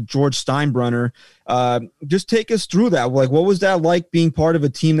sold to George Steinbrenner. Just take us through that. Like, what was that like, being part of a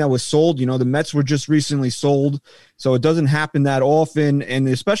team that was sold? The Mets were just recently sold, so it doesn't happen that often. And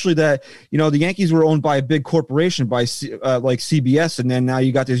especially that, the Yankees were owned by a big corporation, by like CBS. And then now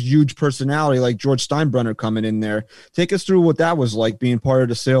you got this huge personality like George Steinbrenner coming in there. Take us through what that was like, being part of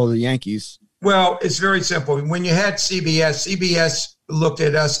the sale of the Yankees. Well, it's very simple. When you had CBS looked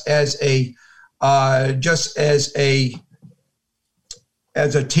at us as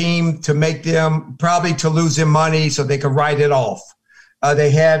as a team to make them, probably to lose them money so they could write it off. They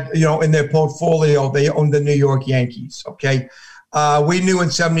had, in their portfolio, they owned the New York Yankees. Okay. We knew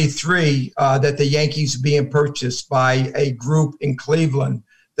in 73 that the Yankees were being purchased by a group in Cleveland,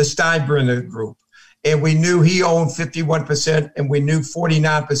 the Steinbrenner Group. And we knew he owned 51%, and we knew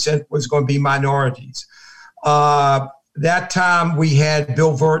 49% was going to be minorities. That time we had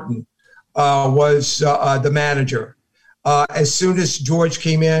Bill Burton was the manager. As soon as George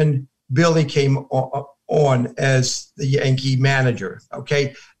came in, Billy came on as the Yankee manager.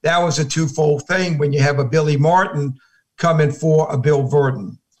 Okay, that was a twofold thing when you have a Billy Martin coming for a Bill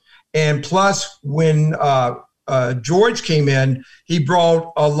Burton. And plus, when George came in, he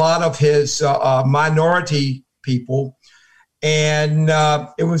brought a lot of his minority people, and I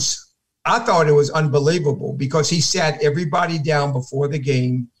thought it was unbelievable, because he sat everybody down before the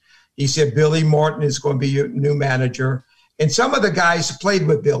game. He said, Billy Martin is going to be your new manager. And some of the guys played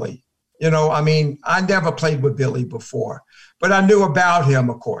with Billy. I never played with Billy before, but I knew about him,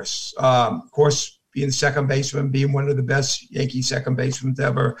 of course. Being second baseman, being one of the best Yankee second basemen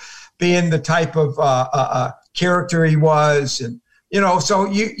ever, being the type of character he was. And, so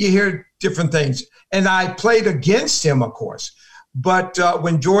you hear different things. And I played against him, of course. But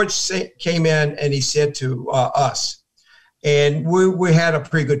when George came in and he said to us, and we had a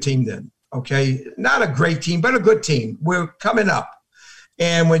pretty good team then, okay? Not a great team, but a good team. We're coming up.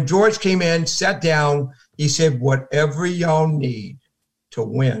 And when George came in, sat down, he said, whatever y'all need to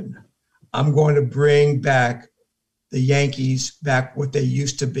win, I'm going to bring back the Yankees back what they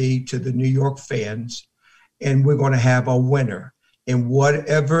used to be to the New York fans, and we're going to have a winner. And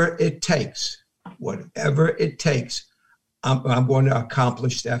whatever it takes, I'm going to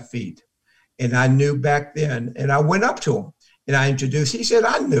accomplish that feat. And I knew back then, and I went up to him and I introduced, he said,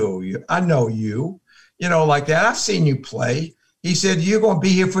 I know you, like that. I've seen you play. He said, you're going to be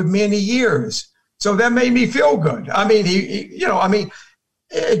here for many years. So that made me feel good.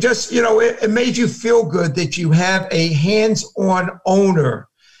 It just, it made you feel good that you have a hands-on owner.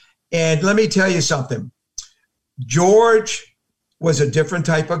 And let me tell you something. George was a different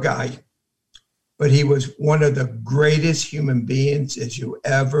type of guy, but he was one of the greatest human beings as you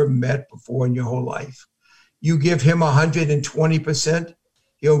ever met before in your whole life. You give him 120%,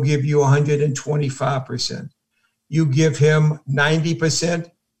 he'll give you 125%. You give him 90%,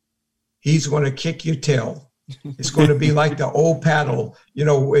 he's going to kick your tail. It's going to be like the old paddle.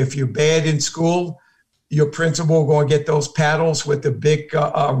 If you're bad in school, your principal going to get those paddles with the big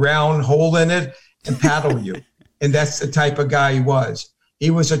round hole in it and paddle you. And that's the type of guy he was. He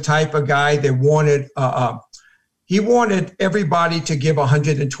was a type of guy that wanted everybody to give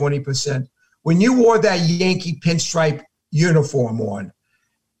 120%. When you wore that Yankee pinstripe uniform on,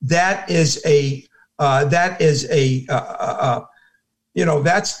 that is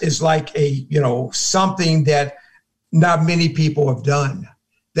like something that not many people have done.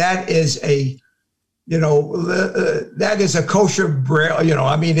 that is a, that is a kosher braille.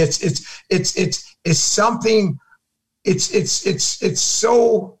 I mean, it's something. It's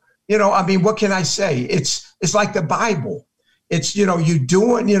so, I mean, what can I say? It's like the Bible. It's, you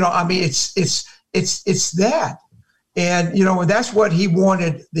doing, I mean, it's that. And, and that's what he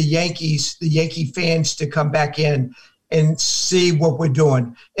wanted the Yankee fans to come back in and see what we're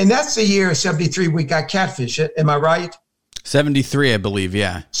doing. And that's the year 73 we got Catfish. Am I right? 73, I believe.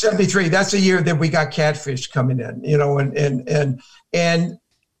 Yeah. 73. That's the year that we got Catfish coming in, and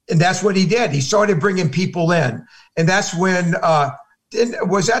that's what he did. He started bringing people in. And that's when,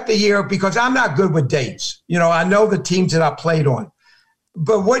 was that the year? Because I'm not good with dates. I know the teams that I played on.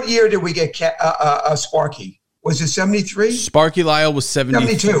 But what year did we get Sparky? Was it 73? Sparky Lyle was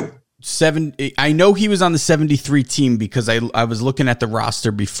 72. I know he was on the 73 team because I was looking at the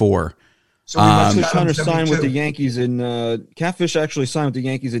roster before. So we must have Catfish done signed 72. with the Yankees Catfish actually signed with the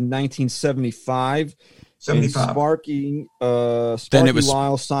Yankees in 1975. 75. And Sparky Then it was-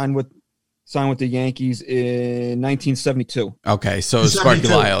 Lyle signed with the Yankees in 1972. Okay, so Sparky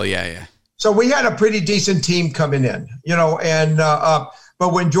 72. Lyle, yeah. So we had a pretty decent team coming in, and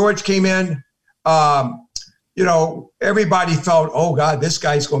but when George came in, everybody thought, oh God, this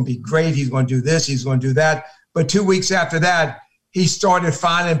guy's going to be great. He's going to do this. He's going to do that. But 2 weeks after that, he started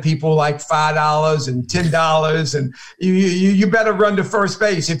finding people like $5 and $10, and you better run to first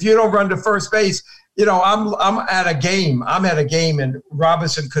base. If you don't run to first base, I'm at a game. And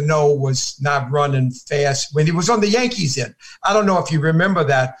Robinson Cano was not running fast when he was on the Yankees. I don't know if you remember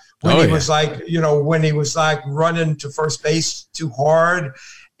that when was like, when he was like running to first base too hard.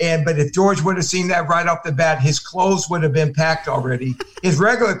 But if George would have seen that right off the bat, his clothes would have been packed already. His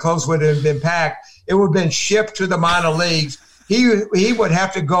regular clothes would have been packed. It would have been shipped to the minor leagues. He would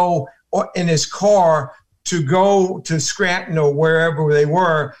have to go in his car to go to Scranton or wherever they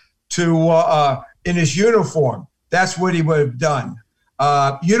were to in his uniform. That's what he would have done.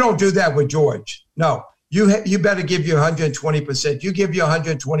 You don't do that with George. No, you better give you 120%. You give you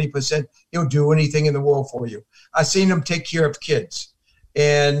 120%, he'll do anything in the world for you. I've seen him take care of kids.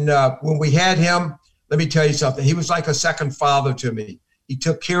 And when we had him, let me tell you something. He was like a second father to me. He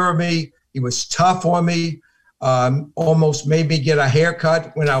took care of me. He was tough on me. Almost made me get a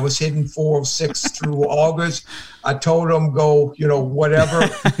haircut when I was hitting 406 through August. I told him go, whatever,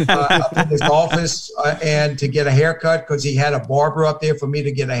 up in his office and to get a haircut because he had a barber up there for me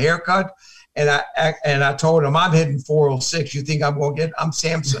to get a haircut. And I told him, I'm hitting 406. You think I'm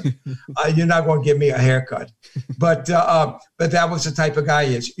Samson. You're not going to give me a haircut. But that was the type of guy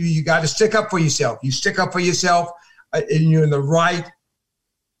he is. You got to stick up for yourself. You stick up for yourself and you're in the right.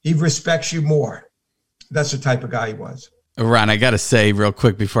 He respects you more. That's the type of guy he was. Ron, I got to say real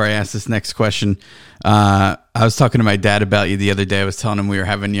quick before I ask this next question, I was talking to my dad about you the other day. I was telling him we were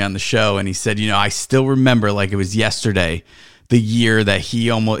having you on the show, and he said, I still remember like it was yesterday, the year that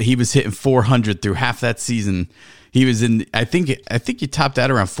he was hitting 400 through half that season. He was in, I think you topped out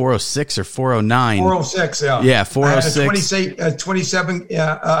around 406 or 409. 406, yeah. Yeah, 406. I had a 27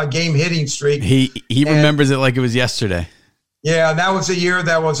 game hitting streak. He remembers it like it was yesterday. Yeah, that was a year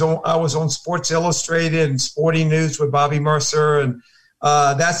that I was on Sports Illustrated and Sporting News with Bobby Mercer, and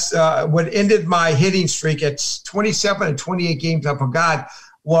that's what ended my hitting streak at 27 and 28 games. I forgot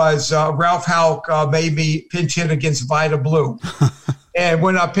was Ralph Houck made me pinch hit against Vita Blue, and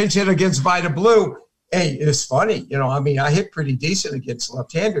when I pinch hit against Vita Blue, hey, it's funny, I hit pretty decent against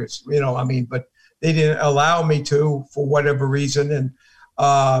left-handers, but they didn't allow me to for whatever reason, and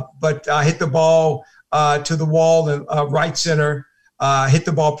but I hit the ball to the wall and right center, hit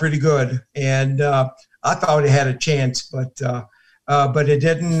the ball pretty good. And I thought it had a chance, but it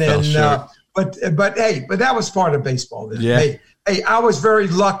didn't. And but that was part of baseball. Then. Yeah. Hey, I was very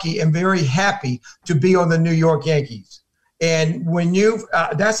lucky and very happy to be on the New York Yankees. And when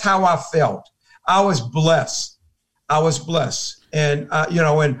that's how I felt. I was blessed. And,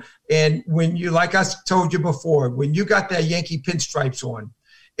 and when you, like I told you before, when you got that Yankee pinstripes on,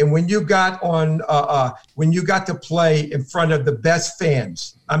 and when you got to play in front of the best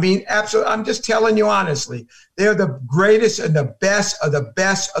fans, absolutely, I'm just telling you honestly, they're the greatest and the best of the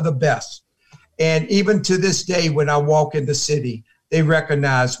best of the best. And even to this day, when I walk in the city, they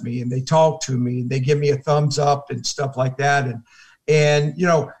recognize me and they talk to me and they give me a thumbs up and stuff like that. And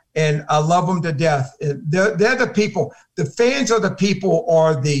I love them to death. They're the people. The fans are the people,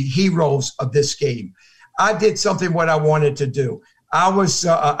 are the heroes of this game. I did something what I wanted to do. I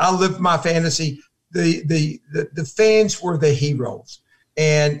lived my fantasy. The fans were the heroes,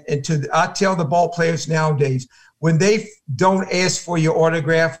 and I tell the ball players nowadays, when they don't ask for your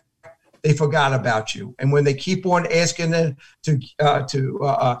autograph, they forgot about you. And when they keep on asking them to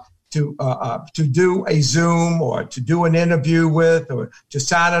do a Zoom or to do an interview with or to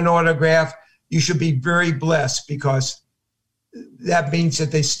sign an autograph, you should be very blessed, because that means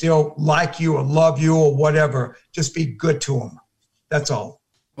that they still like you or love you or whatever. Just be good to them. That's all.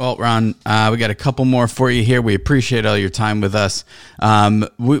 Well, Ron, we got a couple more for you here. We appreciate all your time with us.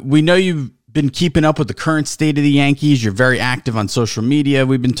 We know you've been keeping up with the current state of the Yankees. You're very active on social media.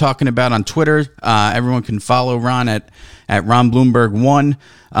 We've been talking about on Twitter. Everyone can follow Ron at Ron Blomberg 1.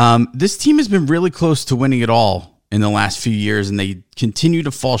 This team has been really close to winning it all in the last few years, and they continue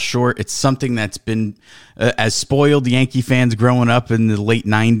to fall short. It's something that's been as spoiled Yankee fans growing up in the late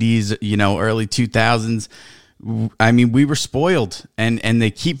 90s, early 2000s. I mean, we were spoiled, and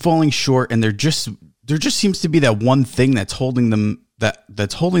they keep falling short, and there just seems to be that one thing that's holding them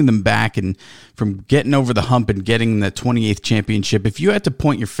back and from getting over the hump and getting the 28th championship. If you had to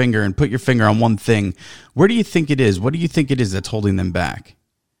point your finger and put your finger on one thing, where do you think it is? What do you think it is that's holding them back?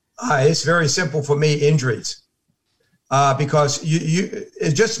 It's very simple for me: injuries. Because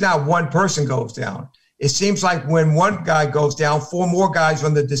it's just not one person goes down. It seems like when one guy goes down, 4 more guys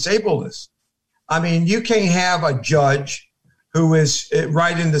on the disabled list. I mean, you can't have a Judge who is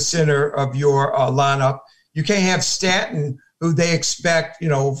right in the center of your lineup. You can't have Stanton, who they expect,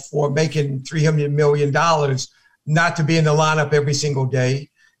 for making $300 million, not to be in the lineup every single day.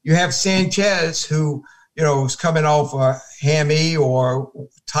 You have Sanchez, who, is coming off a hammy or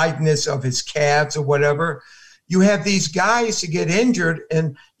tightness of his calves or whatever. You have these guys to get injured,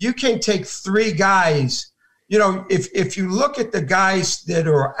 and you can't take 3 guys. If you look at the guys that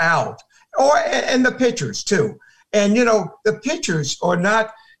are out, and the pitchers too, and the pitchers are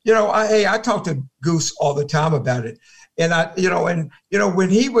not. I talk to Goose all the time about it, and when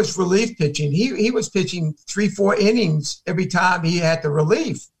he was relief pitching, he was pitching 3-4 innings every time he had the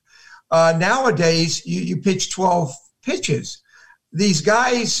relief. Nowadays, you pitch 12 pitches. These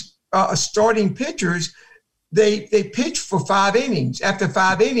guys are starting pitchers. They pitch for 5 innings. After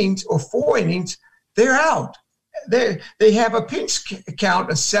 5 innings or 4 innings, they're out. They have a pitch count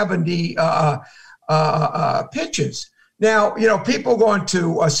of 70 pitches. Now, people are going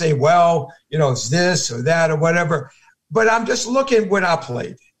to say, well, it's this or that or whatever. But I'm just looking what I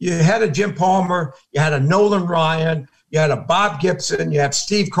played. You had a Jim Palmer, you had a Nolan Ryan, you had a Bob Gibson, you have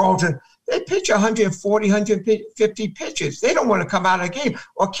Steve Carlton. They pitch 140, 150 pitches. They don't want to come out of the game.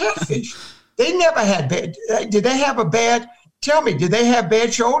 Or Catfish. They never had bad. Did they have a bad? Tell me, did they have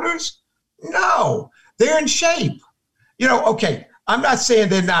bad shoulders? No. They're in shape. Okay, I'm not saying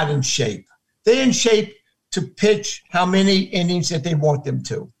they're not in shape. They're in shape to pitch how many innings that they want them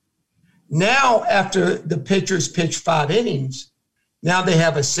to. Now, after the pitchers pitch 5 innings, now they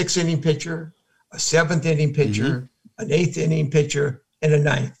have a 6th-inning pitcher, a 7th-inning pitcher, an 8th-inning pitcher, and a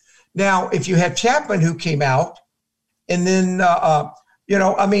 9th. Now, if you have Chapman, who came out, and then, and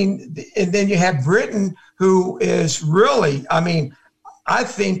then you have Britton, who is really, I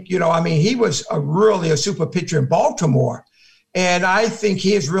think, he was really a super pitcher in Baltimore, and I think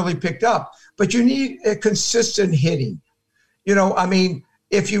he has really picked up. But you need a consistent hitting.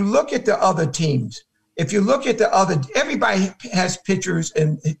 If you look at the other teams, everybody has pitchers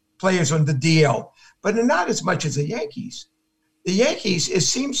and players on the DL, but not as much as the Yankees. The Yankees, it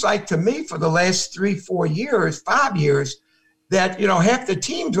seems like to me for the last 3-4 years, 5 years, that, half the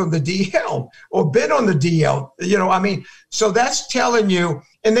teams on the DL or been on the DL, so that's telling you,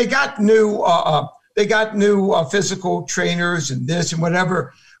 and they got new physical trainers and this and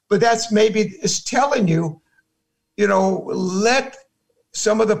whatever, but that's maybe it's telling you, let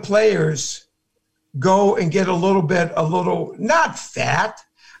some of the players go and get a little, not fat.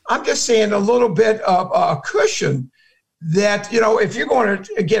 I'm just saying a little bit of a cushion that, if you're going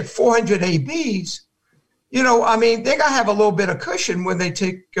to get 400 ABs, they got to have a little bit of cushion when they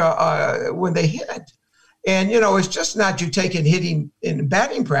when they hit. And, it's just not you hitting in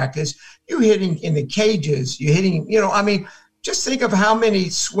batting practice. You're hitting in the cages. You're hitting, just think of how many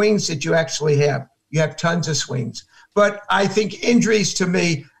swings that you actually have. You have tons of swings. But I think injuries to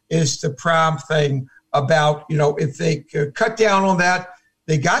me is the prime thing about, if they cut down on that,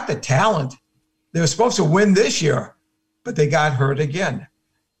 they got the talent. They were supposed to win this year, but they got hurt again.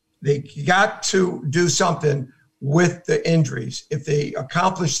 They got to do something with the injuries. If they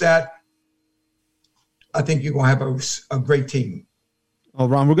accomplish that, I think you're going to have a great team. Well,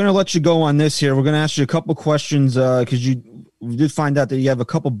 Ron, we're going to let you go on this here. We're going to ask you a couple questions because we did find out that you have a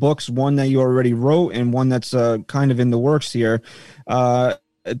couple books, one that you already wrote and one that's kind of in the works here.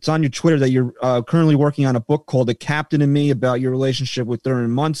 it's on your Twitter that you're currently working on a book called The Captain and Me about your relationship with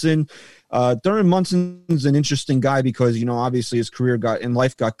Thurman Munson. Thurman Munson's an interesting guy because, you know, obviously his career got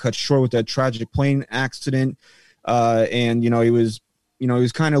cut short with that tragic plane accident. And, you know, he was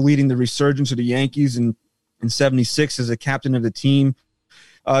kind of leading the resurgence of the Yankees in 76 as a captain of the team.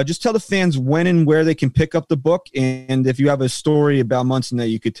 Just tell the fans when and where they can pick up the book, and if you have a story about Munson that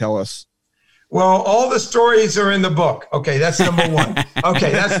you could tell us. Well, all the stories are in the book. Okay, that's number one.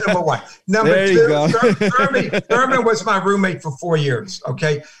 Okay, that's number one. Number two, Thurman was my roommate for 4 years.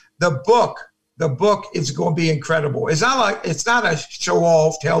 Okay, the book is going to be incredible. It's not a show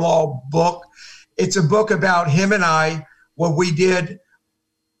off, tell all book. It's a book about him and I, what we did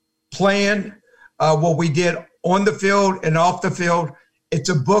playing, what we did on the field and off the field. It's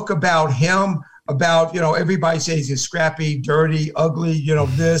a book about him. About, you know, everybody says he's scrappy, dirty, ugly, you know,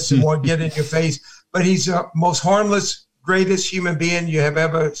 this and won't get in your face. But he's the most harmless, greatest human being you have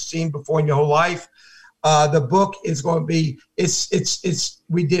ever seen before in your whole life. The book is going to be,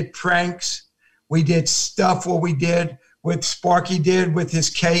 we did pranks. We did stuff what we did with Sparky did with his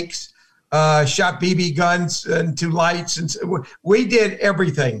cakes, shot BB guns into lights. And we did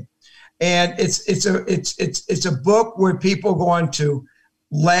everything. And it's a book where people are going to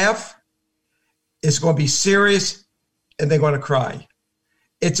laugh. It's going to be serious, and they're going to cry.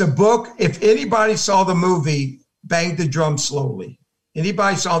 It's a book. If anybody saw the movie Bang the Drum Slowly,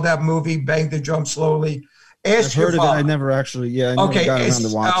 anybody saw that movie Bang the Drum Slowly? I've heard of it. I never actually, got around to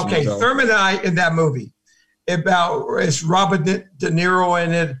watching it. Okay, Thurman and I in that movie. It's Robert De Niro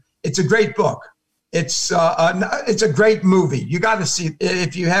in it. It's a great book. It's a great movie. You got to see it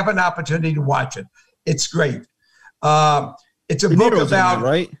if you have an opportunity to watch it. It's great. It's a book about,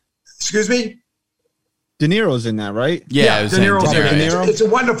 right? Excuse me? De Niro's in that, right? Yeah, De Niro. It's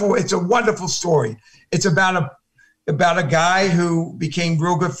a wonderful story. It's about a guy who became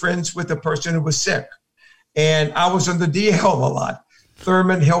real good friends with a person who was sick. And I was on the DL a lot.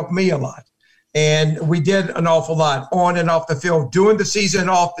 Thurman helped me a lot. And we did an awful lot on and off the field, during the season and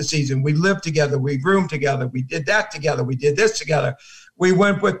off the season. We lived together. We roomed together. We did that together. We did this together. We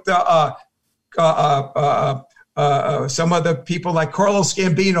went with some other people like Carlos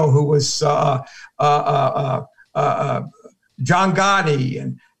Gambino, who was John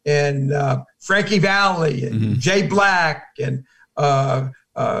Gotti and Frankie Valli and Jay Black and the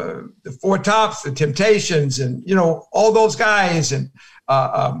Four Tops, the Temptations, and, you know, all those guys, and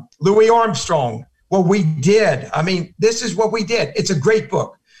Louis Armstrong. What we did. I mean, this is what we did. It's a great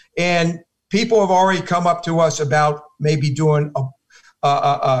book. And people have already come up to us about maybe doing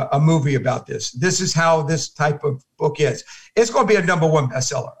a movie about this. This is how this type of book is. It's going to be a #1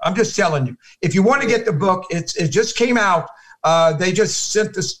 bestseller. I'm just telling you. If you want to get the book, it just came out. They just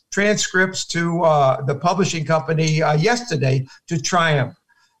sent the transcripts to the publishing company yesterday to Triumph.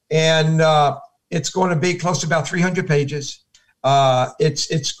 And it's going to be close to about 300 pages.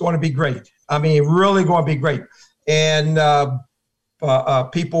 It's going to be great. I mean, really going to be great. And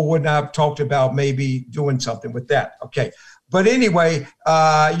people would not have talked about maybe doing something with that. Okay. But anyway,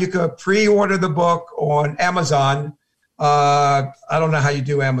 you could pre-order the book on Amazon. I don't know how you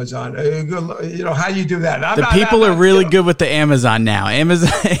do Amazon. You know, how you do that? People are really good with the Amazon now.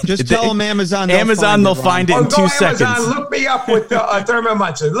 Amazon. Just tell them Amazon. They'll find it in 2 seconds. Amazon, look me up with Thurman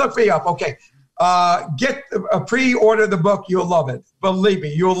Munson. Look me up. Okay. Get pre-order the book. You'll love it. Believe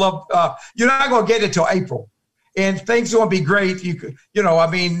me, you'll love. You're not going to get it till April, and things are going to be great. It's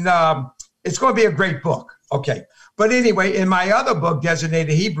going to be a great book. Okay. But anyway, in my other book,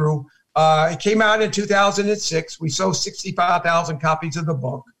 Designated Hebrew, it came out in 2006. We sold 65,000 copies of the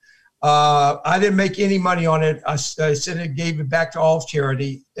book. I didn't make any money on it. I said it, gave it back to all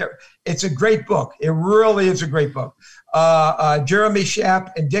charity. It's a great book. It really is a great book. Jeremy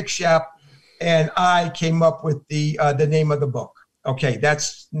Schaap and Dick Schaap and I came up with the name of the book. Okay,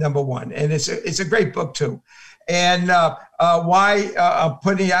 that's #1, and it's a great book too. And why I'm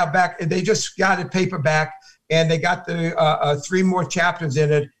putting it out back? They just got it paperback. And they got the 3 more chapters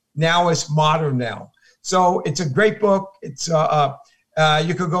in it. Now it's modern now. So it's a great book. It's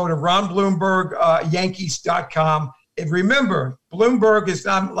you could go to Ron Blomberg, Yankees.com. And remember, Bloomberg is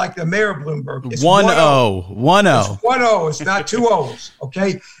not like the mayor of Bloomberg. It's 1-0. It's 1-0. It's not 2 O's.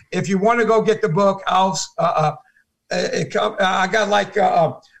 Okay. If you want to go get the book, I got like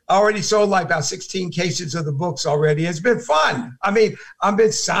I already sold like about 16 cases of the books already. It's been fun. I mean, I've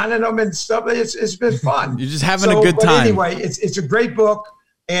been signing them and stuff. It's been fun. You're just having a good time. Anyway, it's a great book,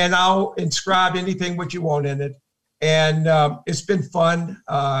 and I'll inscribe anything what you want in it. And it's been fun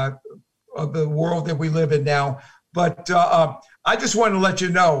of the world that we live in now. But I just want to let you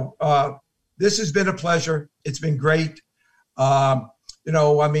know, this has been a pleasure. It's been great.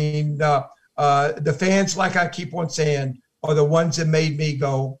 I mean, the fans, like I keep on saying, are the ones that made me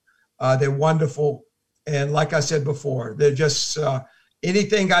go. They're wonderful. And like I said before, they're just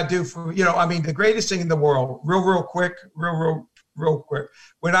anything I do for, I mean, the greatest thing in the world, real quick.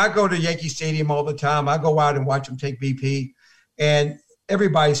 When I go to Yankee Stadium all the time, I go out and watch them take BP, and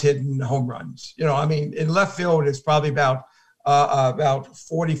everybody's hitting home runs. I mean, in left field, it's probably about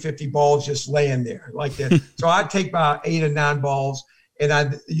 40, 50 balls just laying there like that. So I take about 8 or 9 balls, and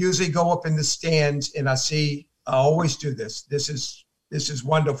I usually go up in the stands, and I always do this. This is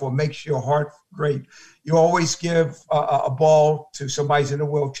wonderful. It makes your heart great. You always give a ball to somebody in a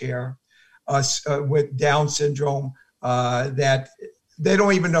wheelchair with Down syndrome that they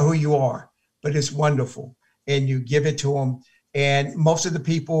don't even know who you are, but it's wonderful. And you give it to them. And most of the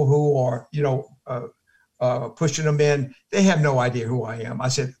people who are, pushing them in, they have no idea who I am. I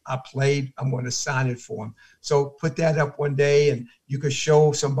said, I played, I'm going to sign it for them. So put that up one day and you could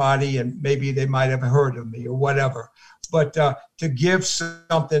show somebody and maybe they might have heard of me or whatever. But to give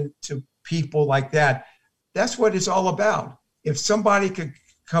something to people like that, that's what it's all about. If somebody could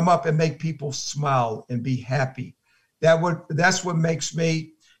come up and make people smile and be happy, that's what makes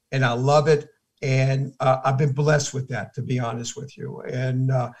me, and I love it. And I've been blessed with that, to be honest with you.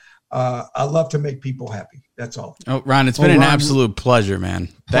 And I love to make people happy. That's all. Oh, Ron, it's been an absolute pleasure, man.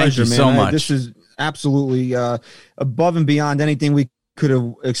 Thank you so much. This is absolutely above and beyond anything we could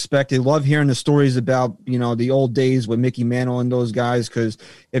have expected. Love hearing the stories about, the old days with Mickey Mantle and those guys, because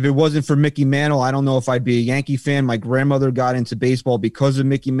if it wasn't for Mickey Mantle, I don't know if I'd be a Yankee fan. My grandmother got into baseball because of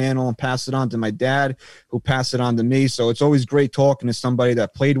Mickey Mantle and passed it on to my dad, who passed it on to me. So it's always great talking to somebody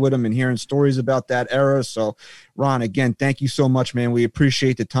that played with him and hearing stories about that era. So, Ron, again, thank you so much, man. We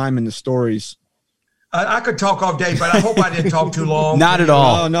appreciate the time and the stories. I could talk all day, but I hope I didn't talk too long. Not at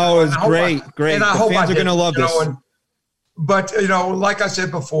all. No, it was great. And I hope fans are going to love this. But, like I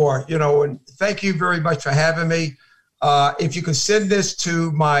said before, and thank you very much for having me. If you could send this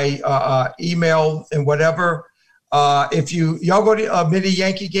to my email and whatever, if y'all go to many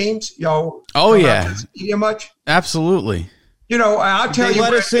Yankee games, y'all. Oh, yeah. Much? Absolutely. I'll tell you.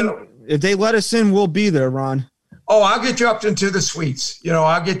 If they let us in, we'll be there, Ron. Oh, I'll get you up into the suites.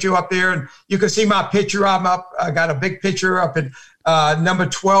 I'll get you up there and you can see my picture. I got a big picture up in number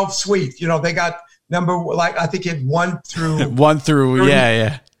 12 suite. They got number, like, I think it 1 through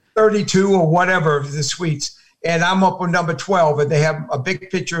 30, 32 or whatever, the suites. And I'm up on number 12 and they have a big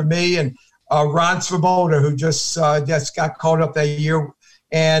picture of me and Ron Swoboda, who just got called up that year,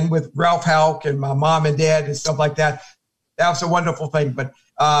 and with Ralph Houck and my mom and dad and stuff like that. That was a wonderful thing. But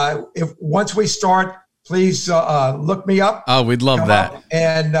if once we start, please look me up. Oh, we'd love that.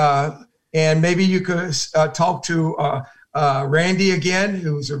 And maybe you could talk to Randy again,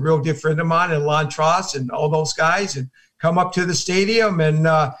 who's a real dear friend of mine, and Lon Tross and all those guys, and come up to the stadium and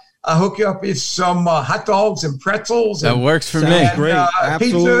I'll hook you up with some hot dogs and pretzels. That works for me. And, great.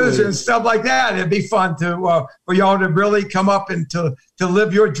 Pizzas and stuff like that. It'd be fun for y'all to really come up and to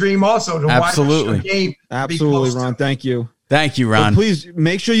live your dream also, to watch the game. Absolutely, Ron. Thank you. Thank you, Ron. But please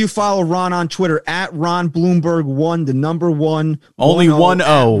make sure you follow Ron on Twitter at Ron Blomberg 1, the number 1. Only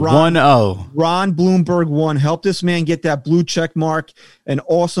 1-0. 1-0. Ron Blomberg 1. Help this man get that blue check mark. An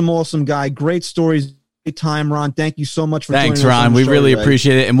awesome guy. Great stories. Great time, Ron. Thank you so much for joining us. Thanks, Ron. We really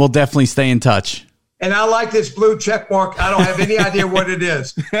appreciate it, and we'll definitely stay in touch. And I like this blue check mark. I don't have any idea what it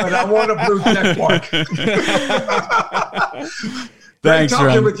is, but I want a blue check mark. Thanks, talking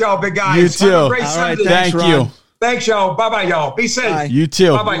Ron. with y'all, big guys. You too. Have a great All Sunday. right, Thank you. Thanks, y'all. Bye-bye, y'all. Be safe. Bye. You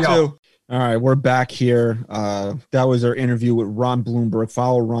too. Bye-bye, y'all. All right, we're back here. That was our interview with Ron Blomberg.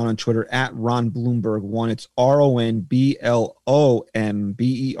 Follow Ron on Twitter at Ron Blomberg 1. It's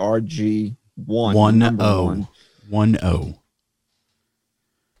RONBLOMBERG 1. 1-0. 1-0.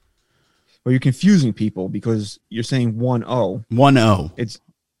 Well, you're confusing people because you're saying 1-0. 1-0.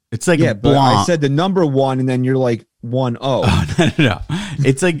 It's like a but I said the number 1, and then you're like 1-0. Oh, no.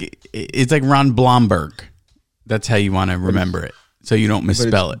 It's like Ron Blomberg. That's how you want to remember it, so you don't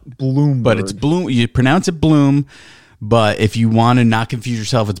misspell it. Bloomberg. But it's Bloom. You pronounce it Bloom, but if you want to not confuse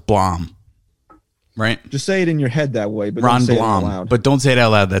yourself, it's Blom. Right? Just say it in your head that way, but Ron don't say Blom. it out loud. But don't say it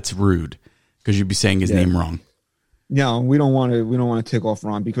out loud. That's rude because you'd be saying his name wrong. No, we don't want to tick off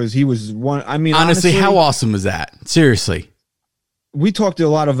Ron because he was one. I mean, honestly, how awesome was that? Seriously. We talked to a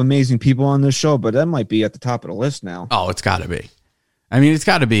lot of amazing people on this show, but that might be at the top of the list now. Oh, it's got to be. I mean, it's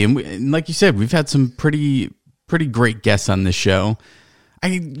got to be. And like you said, we've had some pretty great guests on this show.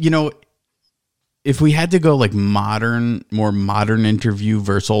 If we had to go like more modern interview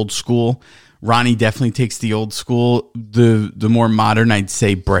versus old school, Ronnie definitely takes the old school. The more modern, I'd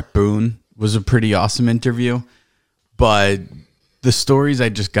say Brett Boone was a pretty awesome interview. But The stories I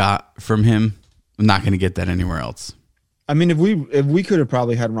just got from him, I'm not going to get that anywhere else. I mean, if we could have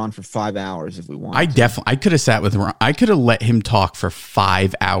probably had Ron for 5 hours if we wanted. I could have sat with Ron. I could have let him talk for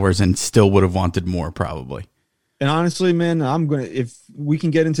 5 hours and still would have wanted more, probably. And honestly, man, if we can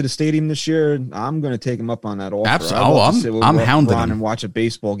get into the stadium this year, I'm gonna take him up on that offer. Absolutely. I'm hounding Ron him and watch a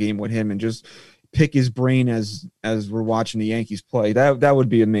baseball game with him and just pick his brain as we're watching the Yankees play. That would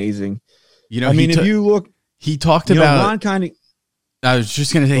be amazing. You know, I mean, if you look, he talked about Ron kind of. I was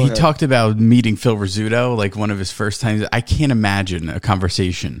just going to say, he talked about meeting Phil Rizzuto, like one of his first times. I can't imagine a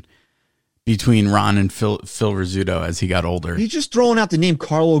conversation between Ron and Phil Rizzuto as he got older. He's just throwing out the name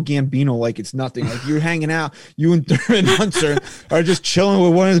Carlo Gambino like it's nothing. Like you're hanging out, you and Thurman Hunter are just chilling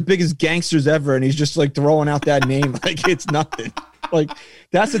with one of the biggest gangsters ever, and he's just like throwing out that name like it's nothing. Like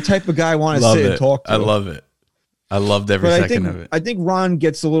that's the type of guy I want to sit and talk to. I love it. I loved every second of it. I think Ron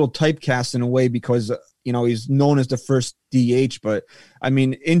gets a little typecast in a way because he's known as the first DH, but I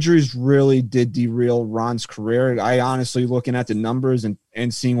mean, injuries really did derail Ron's career. I honestly, looking at the numbers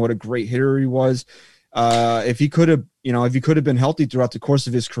and seeing what a great hitter he was, if he could have been healthy throughout the course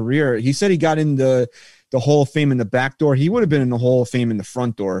of his career, he said he got in the Hall of Fame in the back door. He would have been in the Hall of Fame in the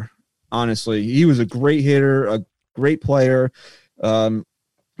front door. Honestly, he was a great hitter, a great player.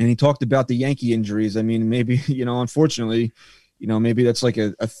 And he talked about the Yankee injuries. I mean, maybe, unfortunately, maybe that's like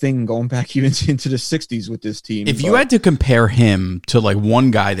a thing going back even into the 60s with this team. If you had to compare him to like one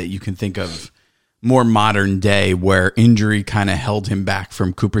guy that you can think of more modern day where injury kind of held him back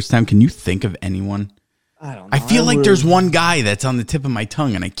from Cooperstown, can you think of anyone? I don't know. I feel like there's one guy that's on the tip of my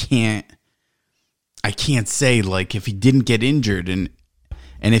tongue and I can't say like if he didn't get injured and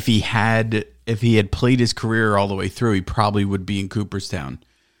if he had played his career all the way through, he probably would be in Cooperstown.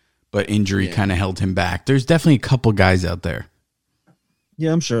 But injury kind of held him back. There's definitely a couple guys out there.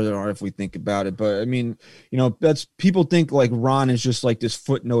 Yeah, I'm sure there are if we think about it. But I mean, that's people think like Ron is just like this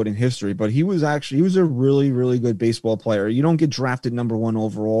footnote in history, but he was a really, really good baseball player. You don't get drafted number 1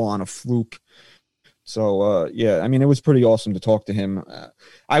 overall on a fluke. So, I mean, it was pretty awesome to talk to him.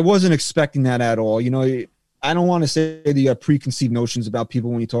 I wasn't expecting that at all. I don't want to say that you have preconceived notions about people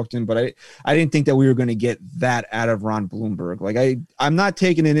when you talk to him, but I didn't think that we were going to get that out of Ron Blomberg. Like I'm not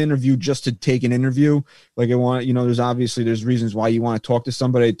taking an interview just to take an interview. Like I want, there's reasons why you want to talk to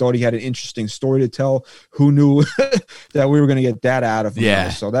somebody. I thought he had an interesting story to tell. Who knew that we were going to get that out of him? Yeah.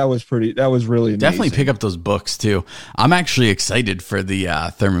 So that was really amazing. Definitely pick up those books too. I'm actually excited for the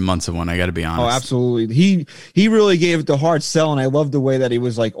Thurman Munson one. I got to be honest. Oh, absolutely. He really gave it the hard sell. And I love the way that he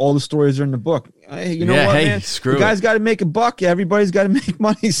was like, all the stories are in the book. Hey, you know what, man? Screw the guy's got to make a buck. Everybody's got to make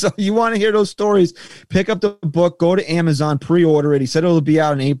money. So you want to hear those stories, pick up the book, go to Amazon, pre-order it. He said it'll be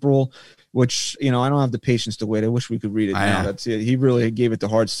out in April, which, I don't have the patience to wait. I wish we could read it now. That's it. He really gave it the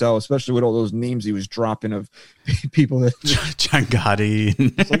hard sell, especially with all those names he was dropping of people that John Gotti.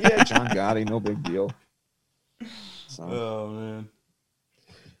 It's like, yeah, John Gotti, no big deal. So. Oh, man.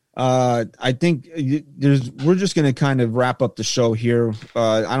 I think we're just going to kind of wrap up the show here.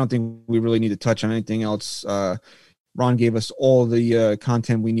 I don't think we really need to touch on anything else. Ron gave us all the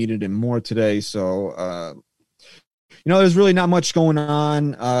content we needed and more today. So, there's really not much going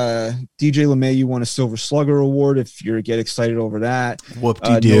on. DJ LeMahieu won a Silver Slugger Award. If you get excited over that.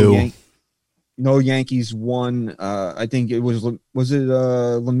 Whoop-de-doo. No Yankees won. I think it was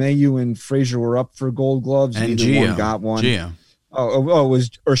LeMahieu and Frazier were up for Gold Gloves. And Neither one got one. Gio. Oh, it was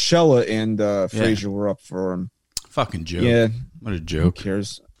Urshela and Frazier were up for him. Fucking joke. Yeah. What a joke. Who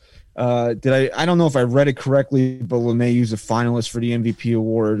cares? I don't know if I read it correctly, but LeMahieu's a finalist for the MVP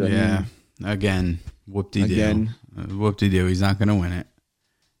award. Again, whoop-de-doo. Whoop-de-doo. He's not going to win it.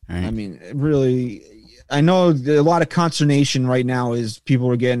 All right. I mean, really, I know a lot of consternation right now is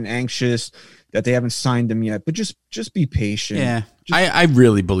people are getting anxious that they haven't signed him yet, but just be patient. Yeah. I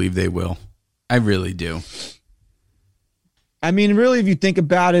really believe they will. I really do. I mean, really, if you think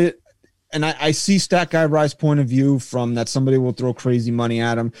about it, and I see Stat Guy Rye's point of view from that somebody will throw crazy money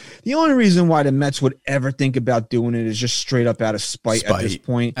at him. The only reason why the Mets would ever think about doing it is just straight up out of spite. At this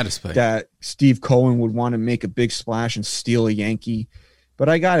point. Out of spite. That Steve Cohen would want to make a big splash and steal a Yankee. But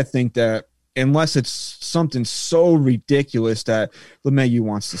I got to think that unless it's something so ridiculous that LeMahieu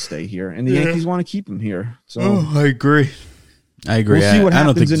wants to stay here and the Yankees want to keep him here. So I agree. We'll see what I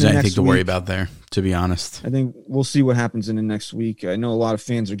don't think happens there's in the anything next to worry week. about there, to be honest. I think we'll see what happens in the next week. I know a lot of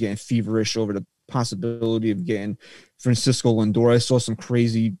fans are getting feverish over the possibility of getting Francisco Lindor. I saw some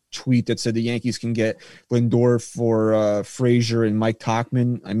crazy tweet that said the Yankees can get Lindor for Frazier and Mike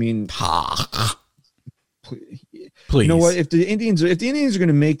Tauchman. I mean, Please. You know what? If the Indians are going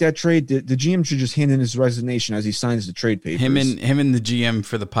to make that trade, the GM should just hand in his resignation as he signs the trade papers. Him and the GM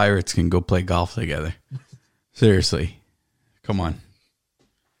for the Pirates can go play golf together. Seriously. Come on.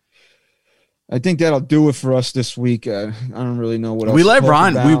 I think that'll do it for us this week. I don't really know what else. We let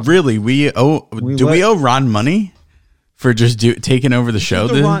Ron. About. We owe Ron money for just taking over the show?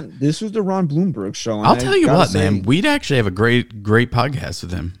 This was the Ron Blomberg show. I'll tell you what, man. We'd actually have a great podcast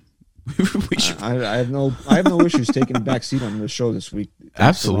with him. I have no issues taking a back seat on the show this week.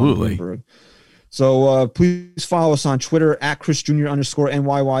 Absolutely. So please follow us on Twitter at Chris Jr.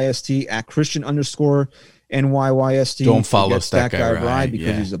 _NYYST at Christian _NYYST. Don't follow that guy Rye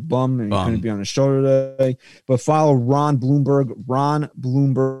because he's a bum and he couldn't be on the show today. But follow Ron Blomberg 1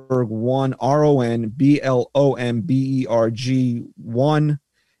 RONBLOMBERG 1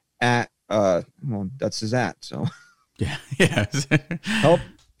 at that's his at. So yeah.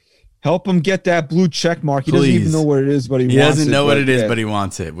 Help him get that blue check mark. He doesn't even know what it is, but he doesn't know what it is, but he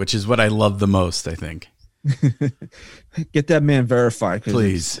wants it, which is what I love the most, I think. Get that man verified,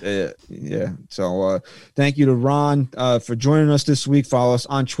 please. So thank you to Ron for joining us this week. Follow us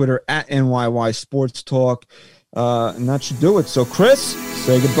on Twitter at NYY Sports Talk, and that should do it. So Chris,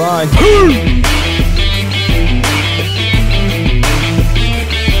 say goodbye.